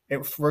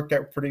it's worked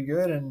out pretty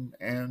good,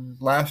 and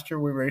last year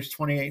we raised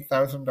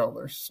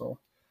 $28,000. So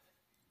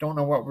don't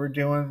know what we're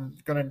going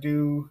to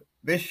do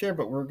this year,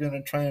 but we're going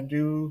to try and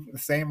do the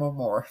same or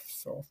more.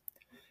 So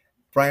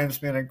Brian's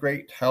been a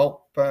great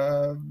help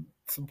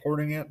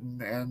supporting it,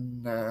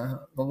 and the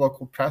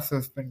local press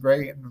has been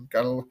great, and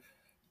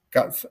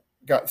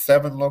got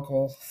seven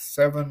local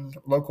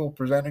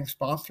presenting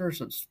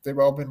sponsors. They've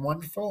all been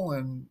wonderful,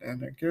 and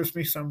it gives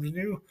me something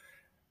to do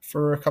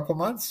for a couple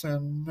months.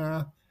 And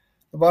the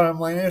bottom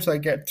line is I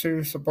get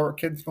to support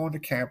kids going to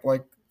camp,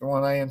 like the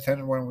one I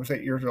attended when I was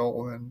 8 years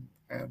old, and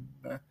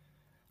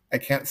I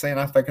can't say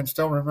enough. I can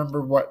still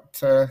remember what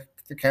the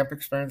camp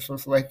experience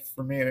was like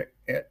for me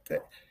at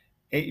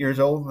 8 years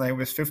old, and I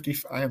was 50.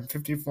 I am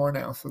 54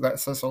 now, so that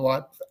says a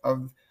lot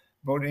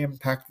about the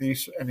impact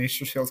an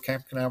Easter Seals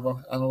camp can have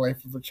on the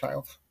life of a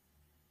child.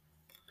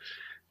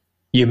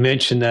 You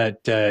mentioned that,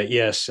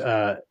 yes,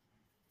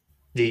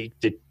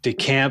 the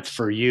camp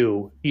for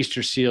you,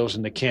 Easter Seals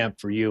and the camp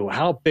for you.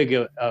 How big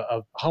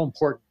how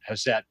important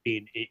has that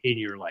been in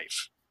your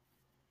life?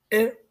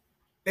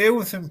 It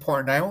was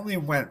important. I only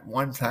went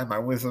one time. I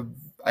was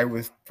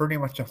pretty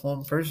much a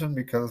home person,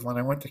 because when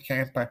I went to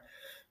camp,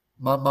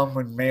 my mom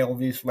would mail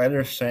these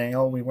letters saying,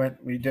 "Oh, we went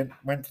to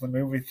the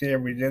movie theater.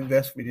 We did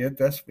this. We did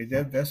this. We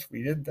did this.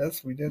 We did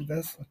this. We did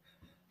this."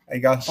 I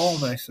got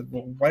home and I said,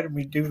 "Well, why did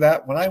we do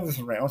that when I was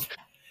around?"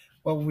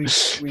 Well, we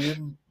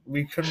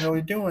couldn't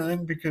really do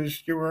anything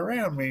because you were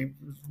around. We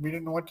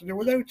didn't know what to do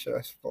without you.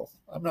 I said, "Well,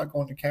 I'm not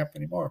going to camp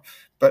anymore."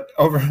 But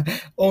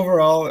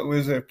overall, it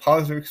was a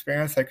positive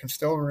experience. I can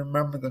still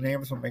remember the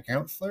names of my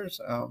counselors.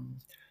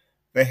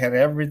 They had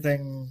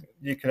everything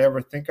you could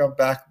ever think of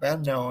back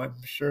then. Now I'm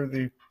sure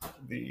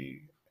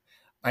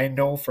I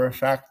know for a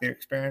fact the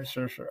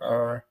experiencers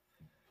are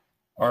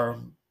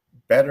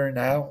better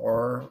now,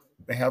 or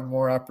they have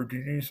more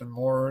opportunities and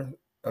more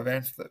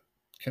events that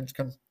kids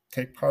can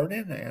take part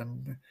in,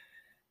 and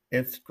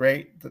it's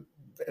great that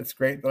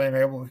I'm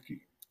able to.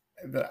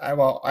 That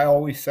I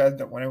always said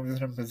that when I was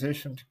in a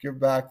position to give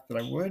back that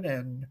I would,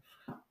 and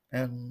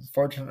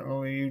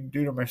fortunately,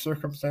 due to my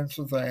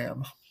circumstances, I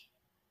am.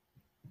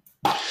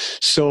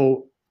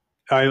 So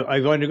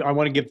I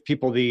want to give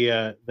people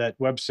the that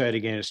website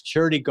again. It's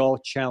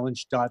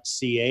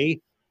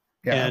CharityGolfChallenge.ca.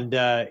 Yeah. And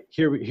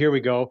here we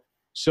go.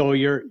 So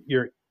your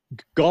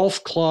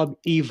golf club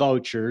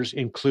e-vouchers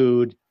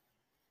include,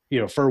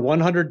 for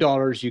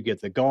 $100 you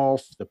get the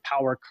golf, the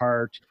power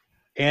cart,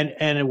 and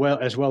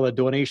as well a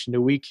donation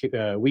to We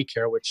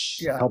Care,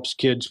 which helps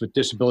kids with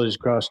disabilities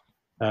across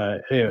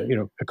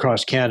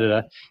across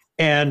Canada.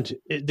 And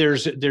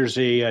there's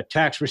a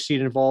tax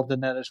receipt involved in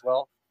that as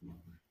well.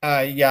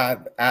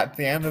 Yeah. At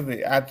the end of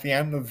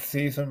the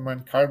season,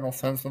 when Cardinal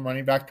sends the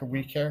money back to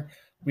We Care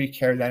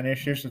then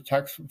issues the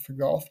tax for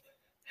golf.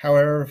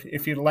 However,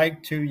 if you'd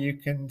like to, you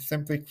can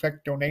simply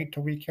click donate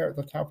to We Care at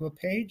the top of the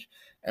page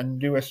and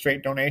do a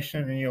straight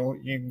donation, and you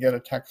can get a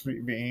text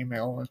via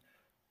email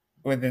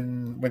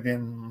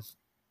within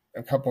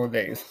a couple of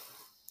days.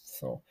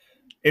 So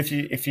if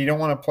you don't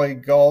want to play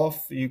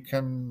golf, you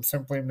can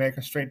simply make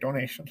a straight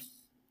donation.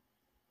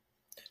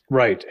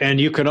 Right. And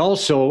you can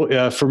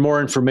also, for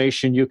more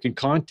information, you can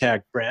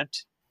contact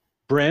Brent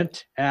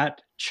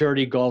at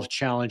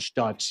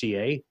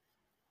CharityGolfChallenge.ca.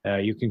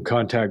 You can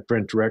contact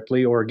Brent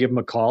directly or give him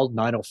a call,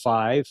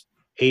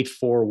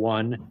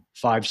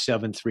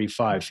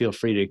 905-841-5735. Feel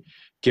free to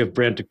give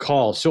Brent a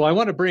call. So I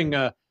want to bring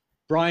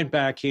Brian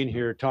back in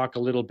here, talk a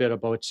little bit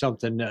about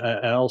something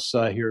else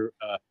here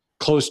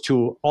close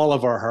to all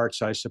of our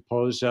hearts, I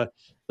suppose.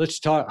 Let's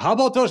talk. How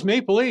about those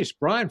Maple Leafs?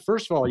 Brian,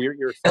 first of all,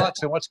 your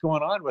thoughts on what's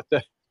going on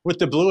with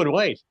the blue and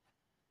white?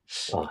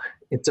 Oh,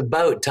 it's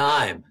about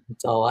time.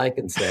 That's all I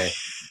can say.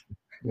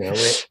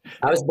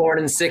 I was born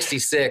in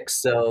 '66,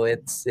 so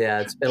it's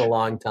been a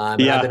long time.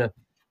 Yeah. I've been a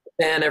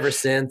fan ever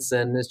since,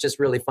 and it's just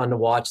really fun to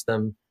watch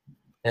them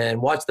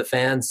and watch the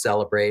fans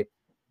celebrate,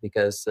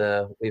 because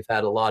we've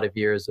had a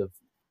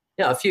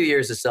few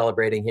years of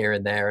celebrating here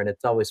and there, and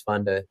it's always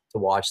fun to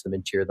watch them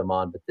and cheer them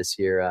on. But this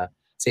year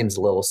seems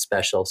a little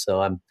special,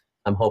 so I'm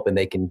hoping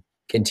they can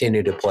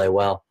continue to play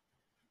well.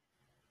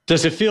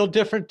 Does it feel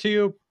different to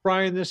you,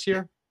 Brian, this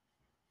year?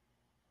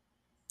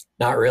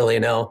 Not really,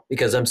 no,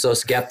 because I'm so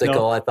skeptical.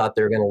 No. I thought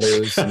they were going to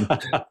lose. And,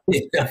 and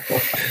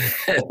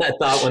I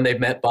thought when they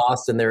met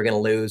Boston, they were going to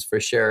lose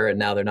for sure. And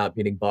now they're not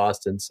beating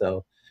Boston.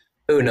 So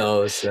who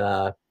knows?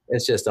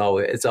 It's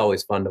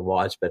always fun to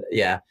watch. But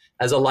yeah,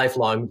 as a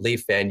lifelong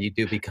Leaf fan, you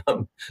do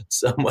become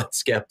somewhat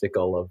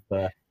skeptical of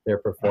their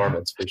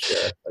performance for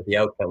sure, or the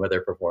outcome of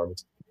their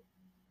performance.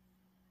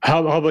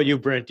 How about you,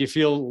 Brent? Do you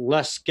feel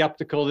less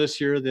skeptical this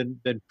year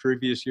than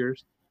previous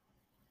years?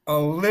 A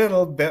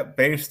little bit,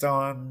 based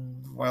on,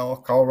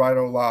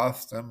 Colorado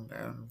lost and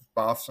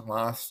Boston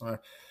lost.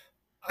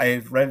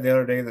 I read the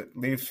other day that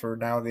Leafs are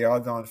now the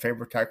odds-on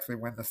favorite to actually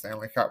win the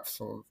Stanley Cup.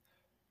 So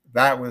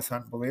that was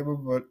unbelievable.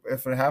 But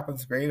if it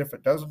happens, great. If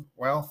it doesn't,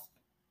 we're all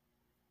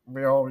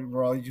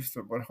used to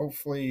it. But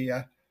hopefully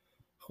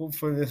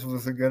this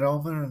was a good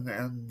omen,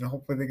 and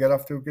hopefully they get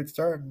off to a good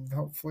start, and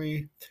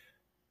hopefully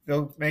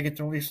they'll make it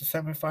to at least the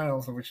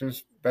semifinals, which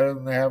is better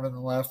than they have in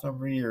the last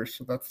number of years.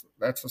 So that's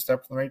a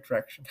step in the right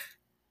direction.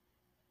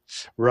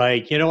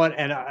 Right. You know what?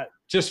 And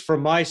just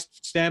from my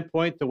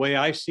standpoint, the way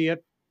I see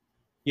it,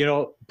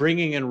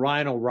 bringing in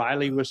Ryan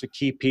O'Reilly was a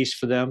key piece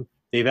for them.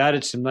 They've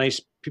added some nice,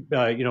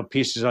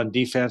 pieces on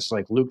defense,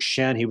 like Luke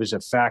Shen. He was a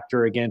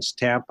factor against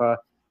Tampa.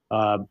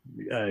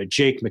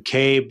 Jake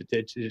McCabe.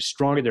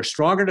 They're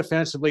stronger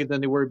defensively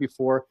than they were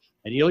before.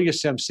 And Ilya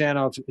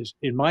Samsonov,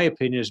 in my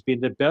opinion, has been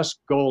the best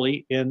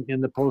goalie in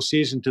the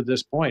postseason to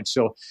this point.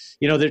 So,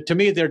 to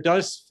me, there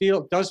does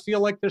feel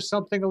like there's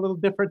something a little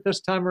different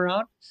this time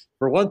around.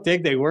 For one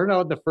thing, they weren't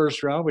out in the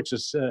first round, which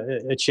is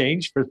a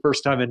change for the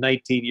first time in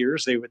 19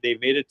 years. They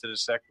made it to the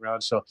second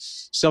round. So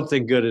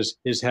something good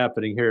is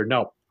happening here.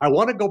 Now, I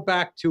want to go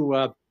back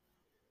to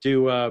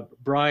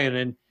Brian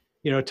and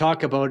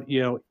talk about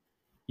you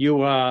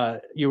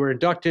were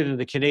inducted into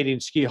the Canadian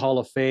Ski Hall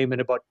of Fame,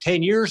 and about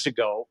 10 years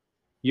ago,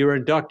 you were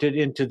inducted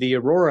into the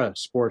Aurora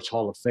Sports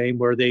Hall of Fame,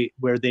 where they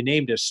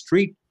named a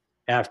street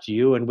after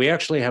you. And we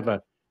actually have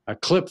a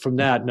clip from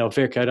that. Now,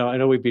 Vic, I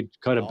know we've been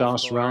kind of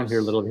bounced around here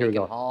a little. Here we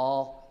go.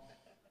 Hall,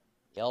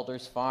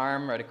 Gelder's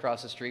Farm, right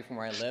across the street from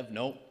where I live.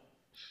 Nope,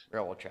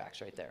 railroad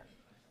tracks right there.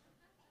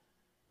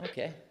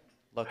 Okay,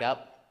 look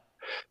up.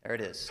 There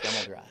it is,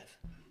 Stemmle Drive.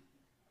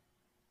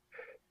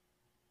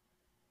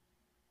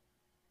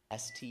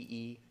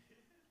 Stemmel.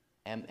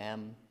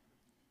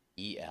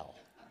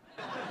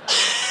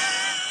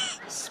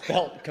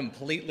 Spelt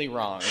completely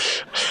wrong.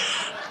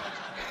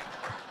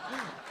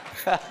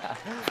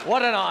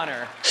 What an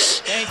honor.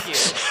 Thank you.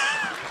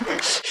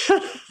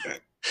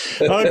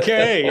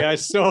 Okay.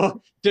 So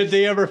did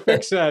they ever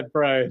fix that,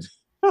 Brian?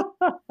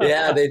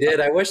 Yeah, they did.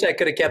 I wish I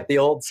could have kept the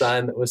old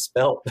sign that was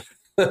spelt.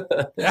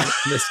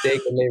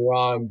 mistakenly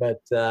wrong.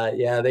 But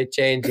yeah, they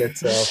changed it.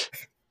 So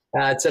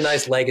it's a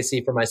nice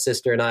legacy for my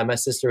sister and I. My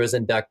sister was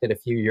inducted a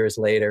few years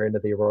later into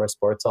the Aurora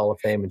Sports Hall of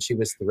Fame, and she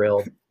was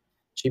thrilled.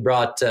 She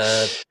brought 2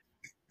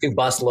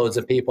 busloads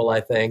of people,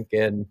 I think,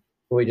 and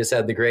we just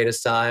had the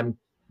greatest time.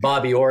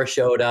 Bobby Orr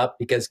showed up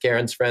because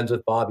Karen's friends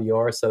with Bobby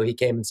Orr, so he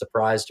came and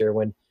surprised her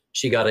when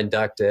she got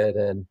inducted,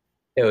 and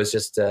it was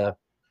just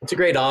it's a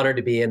great honor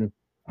to be in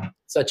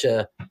such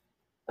a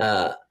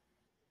Hall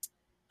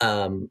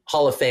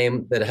of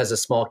Fame that has a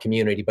small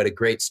community, but a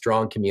great,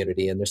 strong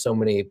community. And there's so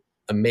many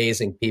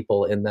amazing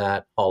people in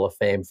that Hall of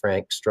Fame.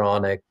 Frank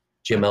Stronach,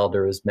 Jim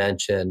Elder was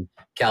mentioned,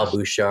 Cal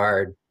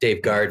Bouchard,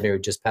 Dave Gardner, who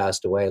just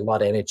passed away, a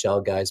lot of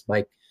NHL guys,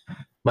 Mike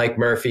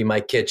Murphy,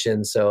 Mike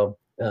Kitchen. So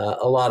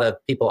a lot of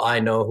people I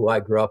know who I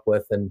grew up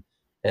with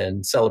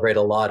and celebrate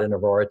a lot in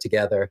Aurora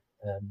together.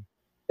 And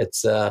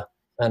it's a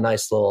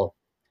nice little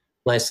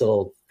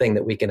thing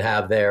that we can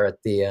have there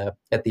at the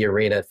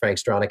arena, at Frank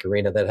Stronach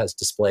Arena, that has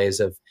displays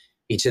of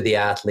each of the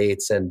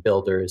athletes and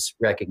builders'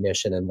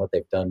 recognition and what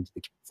they've done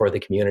for the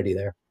community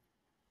there.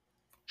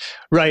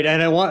 Right,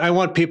 and I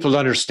want people to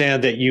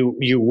understand that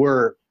you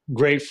were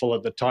grateful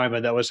at the time,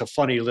 and that was a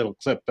funny little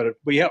clip. But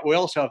we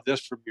also have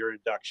this from your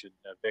induction,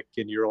 Vic.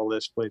 Can you roll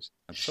this, please?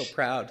 I'm so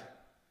proud of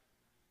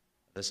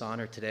this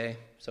honor today.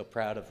 So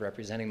proud of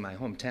representing my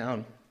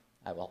hometown.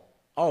 I will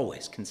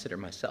always consider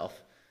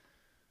myself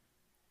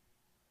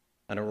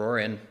an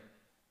Auroran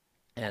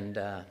and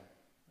a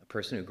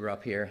person who grew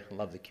up here,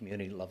 love the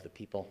community, love the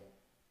people.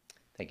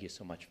 Thank you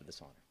so much for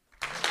this honor.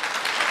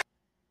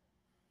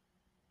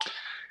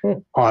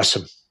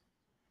 Awesome.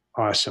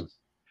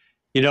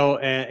 You know,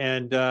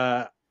 and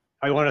I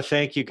want to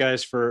thank you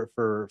guys for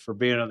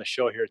being on the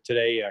show here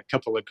today. A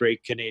couple of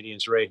great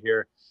Canadians right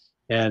here,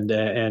 and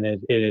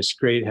it is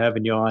great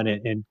having you on.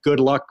 And good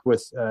luck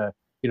with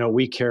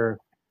We Care,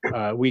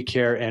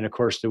 and of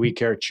course the We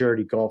Care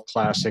Charity Golf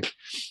Classic.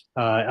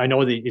 I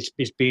know that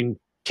it's been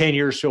 10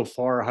 years so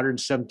far,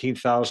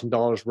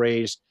 $117,000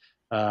 raised.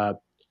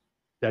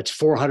 That's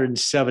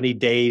 470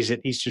 days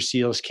at Easter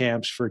Seals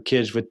camps for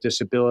kids with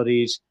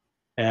disabilities.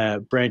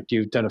 Brent,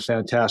 you've done a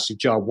fantastic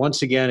job.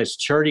 Once again, it's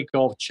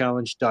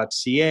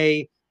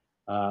charitygolfchallenge.ca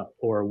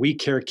or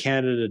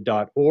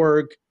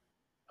wecarecanada.org,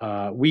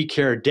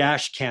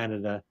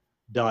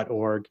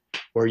 wecare-canada.org,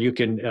 or you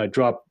can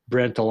drop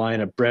Brent a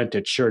line at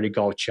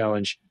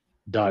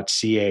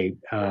brent@charitygolfchallenge.ca,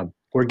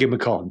 or give him a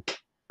call,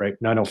 right?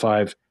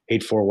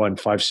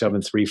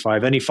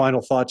 905-841-5735. Any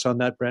final thoughts on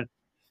that, Brent?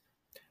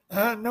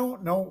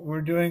 No.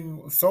 We're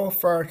doing, so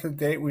far to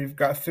date, we've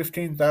got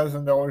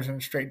 $15,000 in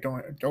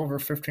over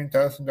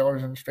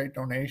 $15,000 in straight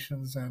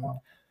donations, and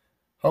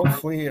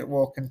hopefully it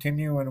will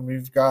continue. And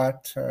we've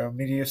got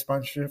media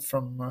sponsorship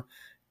from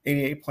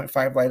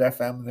 88.5 Light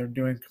FM. They're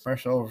doing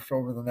commercials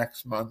over the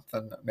next month,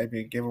 and maybe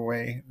a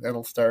giveaway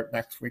that'll start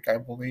next week, I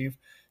believe.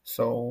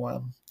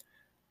 So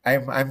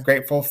I'm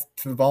grateful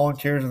to the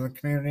volunteers of the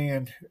community,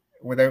 and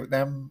without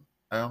them,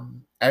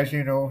 as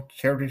you know,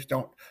 charity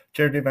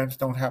events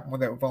don't happen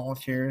without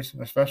volunteers.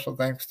 And a special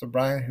thanks to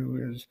Brian,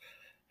 who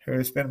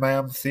has been my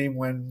MC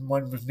when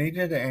one was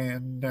needed,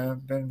 and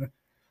been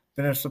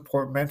a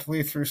support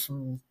mentally through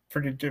some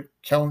pretty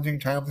challenging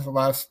times the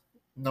last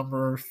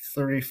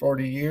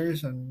 30-40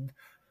 years. And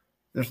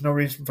there's no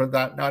reason for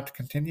that not to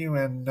continue.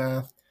 And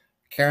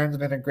Karen's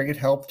been a great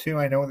help too.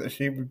 I know that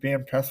she would be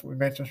impressed when we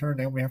mention her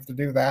name. We have to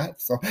do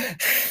that. So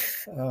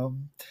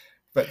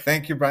but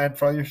thank you, Brian,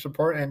 for all your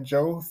support. And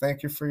Joe,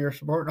 thank you for your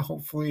support. And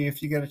hopefully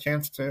if you get a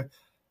chance to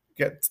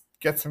get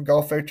some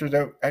golf vouchers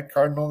out at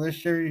Cardinal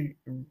this year,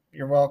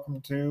 you're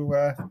welcome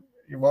to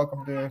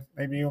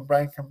maybe you and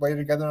Brian can play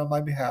together on my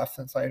behalf,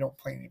 since I don't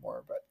play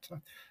anymore. But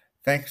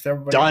thanks to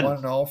everybody, one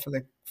and all, for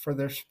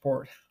their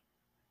support.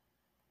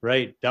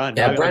 Right, done.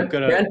 Yeah, Brent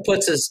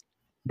puts his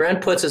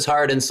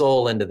heart and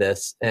soul into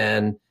this,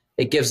 and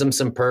it gives him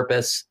some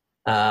purpose.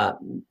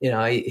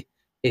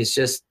 He's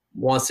just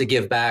wants to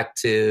give back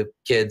to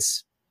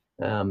kids,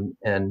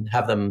 and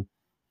have them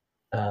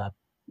have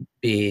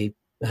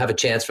a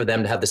chance for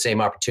them to have the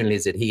same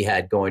opportunities that he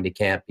had going to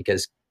camp,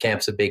 because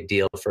camp's a big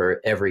deal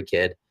for every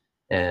kid.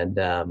 And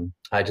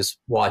I just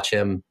watch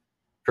him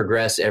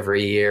progress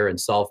every year and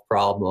solve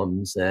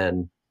problems,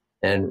 and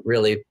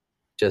really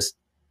just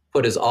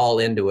put his all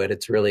into it.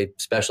 It's really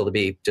special to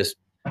be just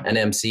an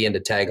MC and to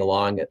tag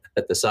along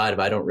at the side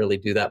of. I don't really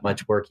do that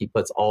much work. He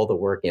puts all the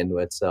work into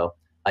it. So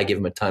I give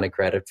him a ton of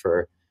credit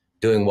for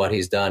doing what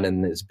he's done,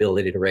 and his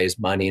ability to raise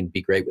money and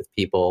be great with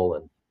people.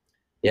 And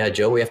yeah,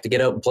 Joe, we have to get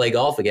out and play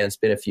golf again. It's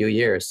been a few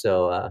years,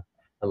 so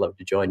I'd love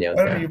to join you out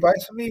there. You buy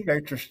some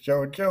e-vouchers,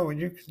 Joe. Joe,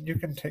 you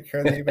can take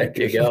care of the e-vouchers.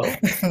 There you go.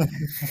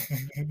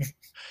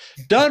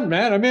 Done,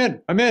 man. I'm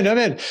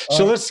in.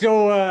 So let's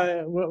go.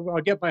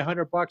 I'll get my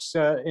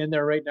 $100 in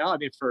there right now. I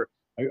mean, for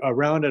a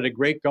round at a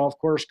great golf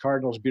course,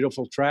 Cardinal's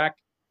beautiful track,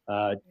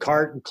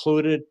 cart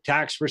included,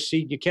 tax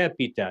receipt. You can't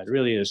beat that. It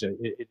really is.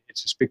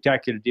 It's a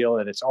spectacular deal,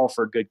 and it's all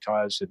for a good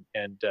cause.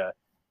 And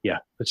yeah,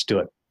 let's do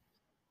it.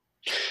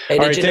 Hey,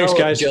 all did you thanks, know,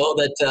 guys. Joe,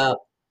 that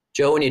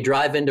Joe, when you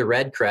drive into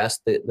Redcrest,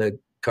 the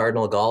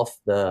Cardinal Golf,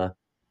 the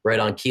right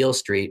on Keel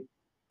Street.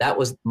 That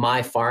was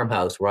my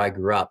farmhouse where I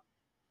grew up.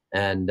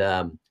 And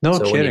when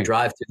you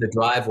drive through the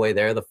driveway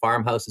there, the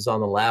farmhouse is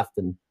on the left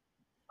and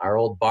our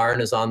old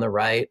barn is on the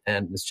right.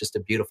 And it's just a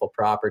beautiful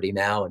property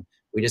now. And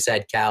we just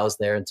had cows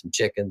there and some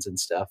chickens and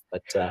stuff.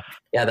 But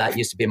that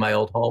used to be my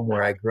old home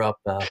where I grew up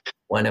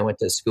when I went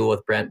to school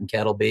with Brent and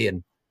Kettleby,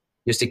 and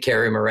used to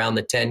carry him around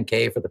the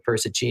 10K for the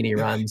Persicini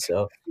run.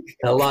 So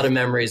a lot of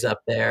memories up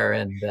there.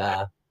 And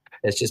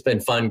it's just been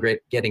fun,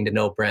 great getting to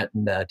know Brent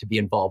and to be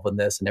involved in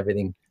this, and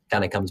everything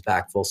kind of comes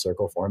back full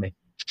circle for me.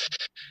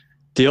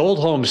 The old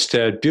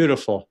homestead,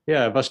 beautiful.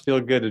 Yeah, it must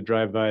feel good to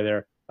drive by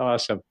there.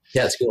 Awesome.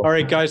 Yeah, it's cool. All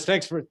right, guys,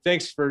 thanks for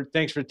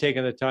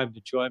taking the time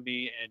to join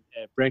me. And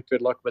Brent,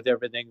 good luck with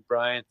everything.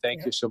 Brian,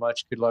 thank you so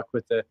much. Good luck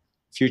with the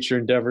future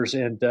endeavors.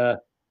 And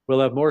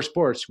we'll have more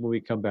sports when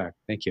we come back.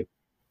 Thank you.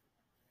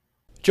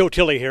 Joe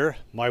Tilley here.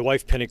 My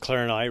wife Penny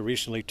Claire and I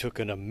recently took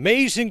an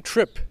amazing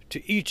trip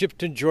to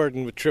Egypt and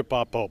Jordan with Trip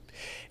Oppo.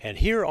 And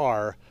here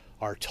are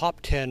our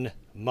top 10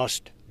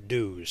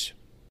 must-dos.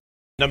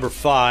 Number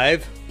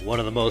 5, one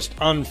of the most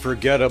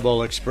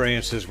unforgettable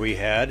experiences we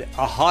had,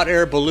 a hot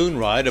air balloon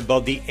ride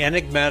above the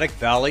enigmatic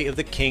Valley of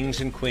the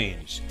Kings and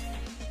Queens.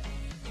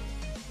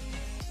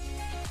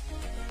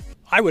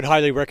 I would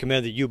highly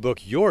recommend that you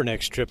book your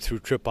next trip through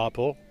Trip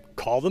Oppo.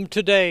 Call them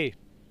today.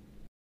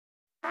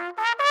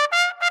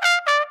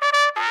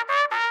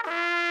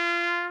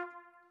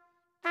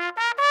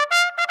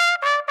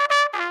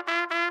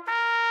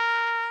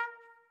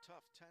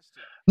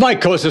 My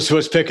COSA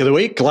Swiss pick of the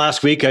week.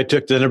 Last week, I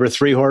took the number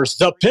 3 horse,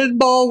 the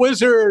Pinball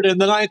Wizard, in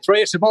the 9th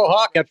race of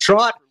Mohawk at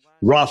Trot.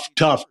 Rough,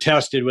 tough,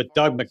 tested with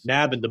Doug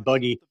McNabb in the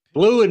buggy.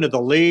 Blew into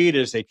the lead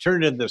as they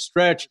turned in the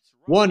stretch.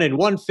 Won in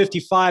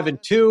 155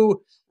 and 2.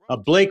 A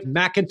Blake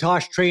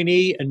McIntosh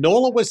trainee.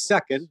 Enola was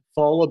second,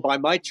 followed by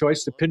my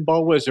choice, the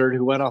Pinball Wizard,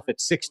 who went off at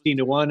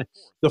 16-1.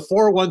 The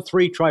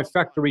 413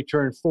 trifecta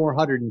returned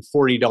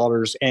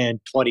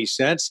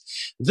 $440.20.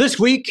 This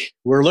week,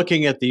 we're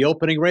looking at the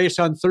opening race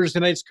on Thursday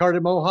night's card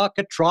at Mohawk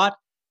at Trot.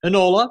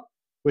 Enola,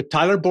 with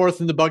Tyler Borth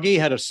in the buggy,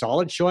 had a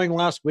solid showing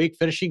last week,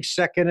 finishing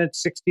second at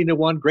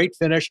 16-1. Great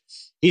finish.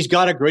 He's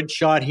got a grid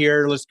shot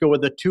here. Let's go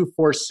with the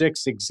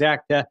 246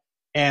 exacta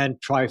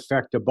and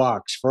trifecta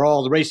box. For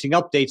all the racing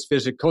updates,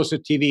 visit COSA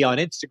TV on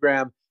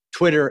Instagram,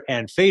 Twitter,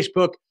 and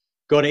Facebook.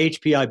 Go to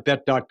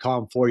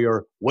hpibet.com for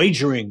your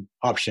wagering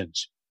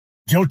options.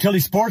 Joe Tilley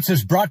Sports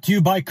is brought to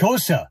you by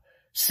COSA,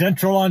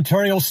 Central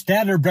Ontario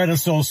Standardbred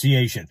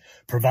Association,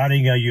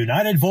 providing a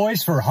united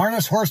voice for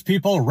harness horse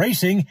people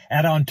racing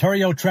at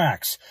Ontario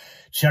tracks.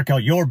 Check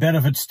out your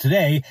benefits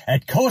today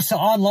at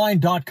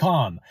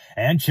COSAonline.com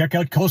and check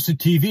out COSA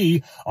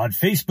TV on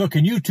Facebook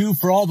and YouTube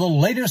for all the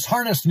latest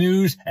harness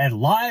news and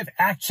live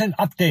action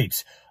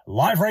updates.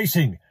 Live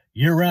racing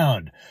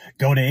year-round.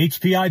 Go to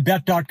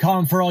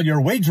hpibet.com for all your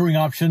wagering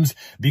options.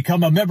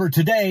 Become a member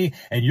today,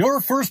 and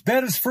your first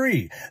bet is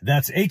free.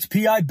 That's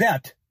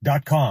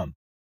hpibet.com.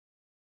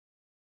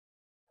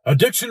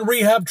 Addiction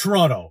Rehab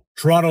Toronto,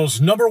 Toronto's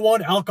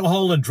 #1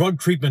 alcohol and drug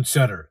treatment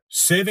center,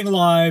 saving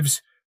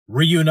lives,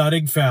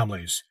 reuniting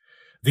families.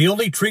 The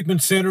only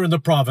treatment center in the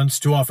province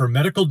to offer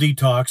medical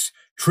detox,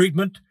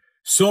 treatment,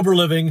 sober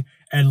living,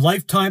 and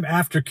lifetime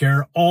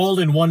aftercare all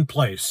in one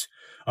place.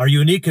 Our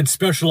unique and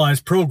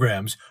specialized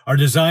programs are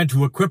designed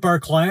to equip our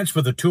clients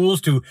with the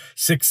tools to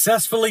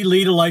successfully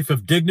lead a life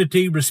of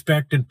dignity,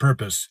 respect, and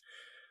purpose.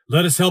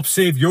 Let us help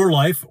save your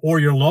life or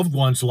your loved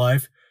one's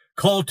life.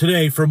 Call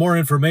today for more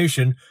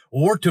information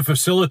or to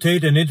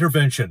facilitate an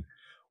intervention.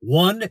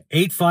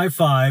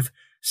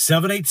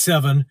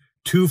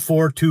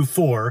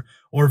 1-855-787-2424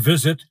 or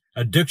visit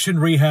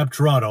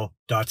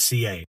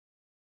addictionrehabtoronto.ca.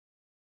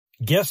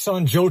 Guests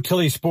on Joe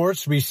Tilley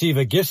Sports receive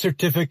a gift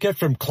certificate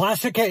from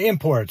Classica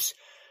Imports.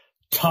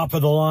 Top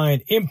of the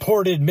line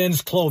imported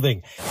men's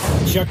clothing.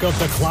 Check out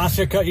the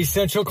Classica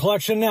Essential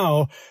Collection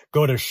now.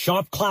 Go to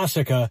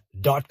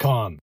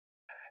shopclassica.com.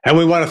 And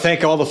we want to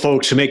thank all the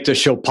folks who make this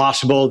show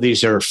possible.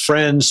 These are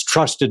friends,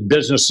 trusted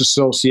business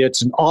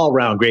associates, and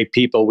all-around great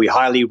people. We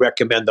highly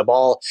recommend them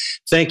all.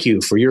 Thank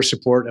you for your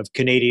support of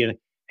Canadian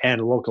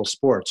and local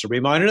sports. A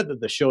reminder that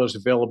the show is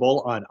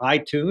available on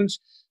iTunes,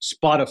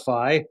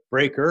 Spotify,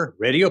 Breaker,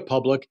 Radio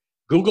Public,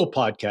 Google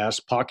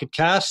Podcasts, Pocket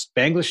Casts,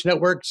 Spanglish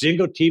Network,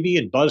 Zingo TV,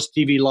 and Buzz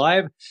TV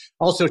Live.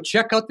 Also,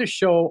 check out the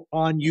show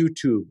on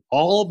YouTube.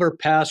 All of our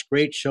past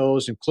great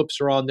shows and clips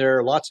are on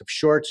there. Lots of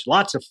shorts,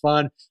 lots of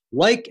fun.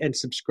 Like and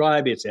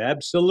subscribe. It's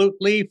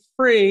absolutely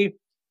free.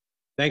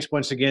 Thanks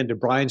once again to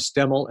Brian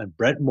Stemmle and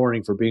Brent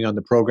Morning for being on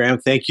the program.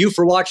 Thank you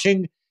for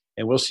watching,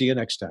 and we'll see you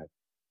next time.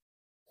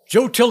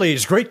 Joe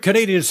Tilley's Great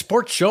Canadian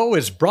Sports Show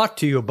is brought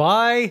to you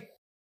by...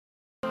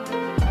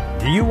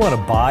 Do you want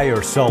to buy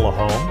or sell a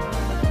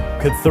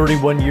home? Could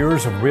 31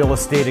 years of real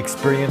estate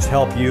experience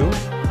help you?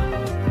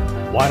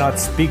 Why not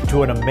speak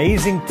to an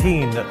amazing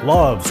team that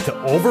loves to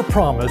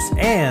overpromise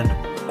and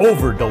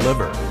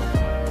overdeliver?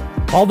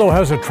 Aldo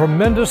has a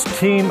tremendous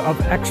team of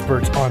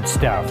experts on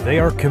staff. They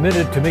are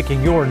committed to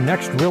making your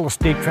next real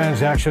estate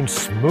transaction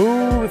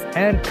smooth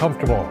and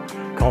comfortable.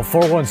 Call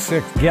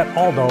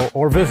 416-GET-ALDO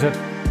or visit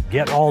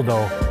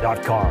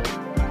getaldo.com.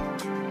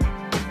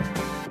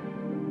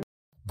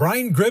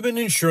 Brian Gribben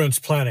Insurance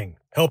Planning,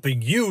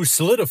 helping you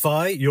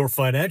solidify your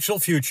financial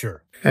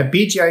future. At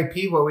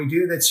BGIP, what we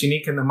do that's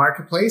unique in the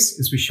marketplace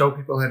is we show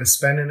people how to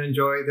spend and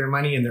enjoy their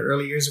money in their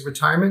early years of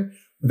retirement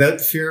without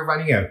the fear of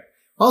running out.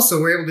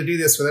 Also, we're able to do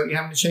this without you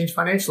having to change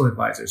financial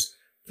advisors.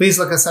 Please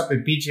look us up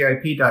at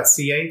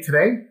bgip.ca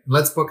today. And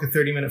let's book a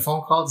 30-minute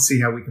phone call to see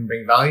how we can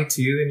bring value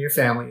to you and your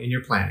family in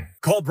your planning.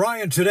 Call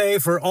Brian today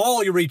for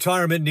all your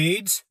retirement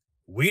needs.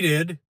 We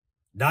did.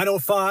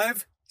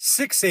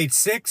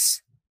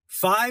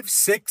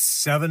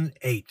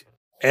 905-686-5678.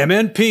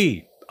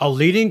 MNP, a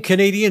leading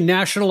Canadian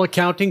national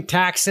accounting,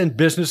 tax, and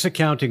business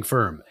accounting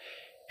firm.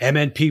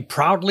 MNP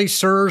proudly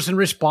serves and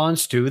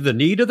responds to the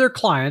need of their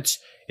clients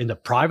in the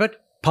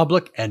private,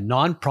 public, and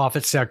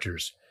nonprofit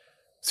sectors.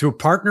 Through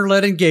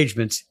partner-led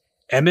engagements,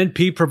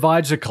 MNP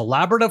provides a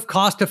collaborative,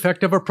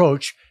 cost-effective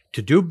approach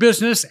to do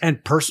business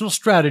and personal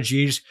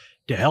strategies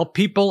to help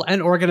people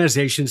and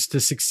organizations to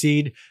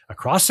succeed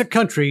across the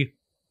country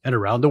and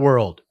around the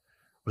world.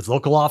 With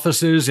local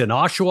offices in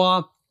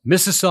Oshawa,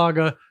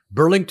 Mississauga,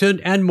 Burlington,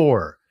 and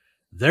more,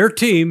 their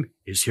team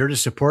is here to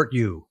support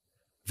you.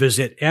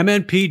 Visit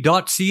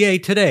mnp.ca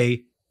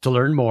today to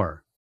learn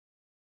more.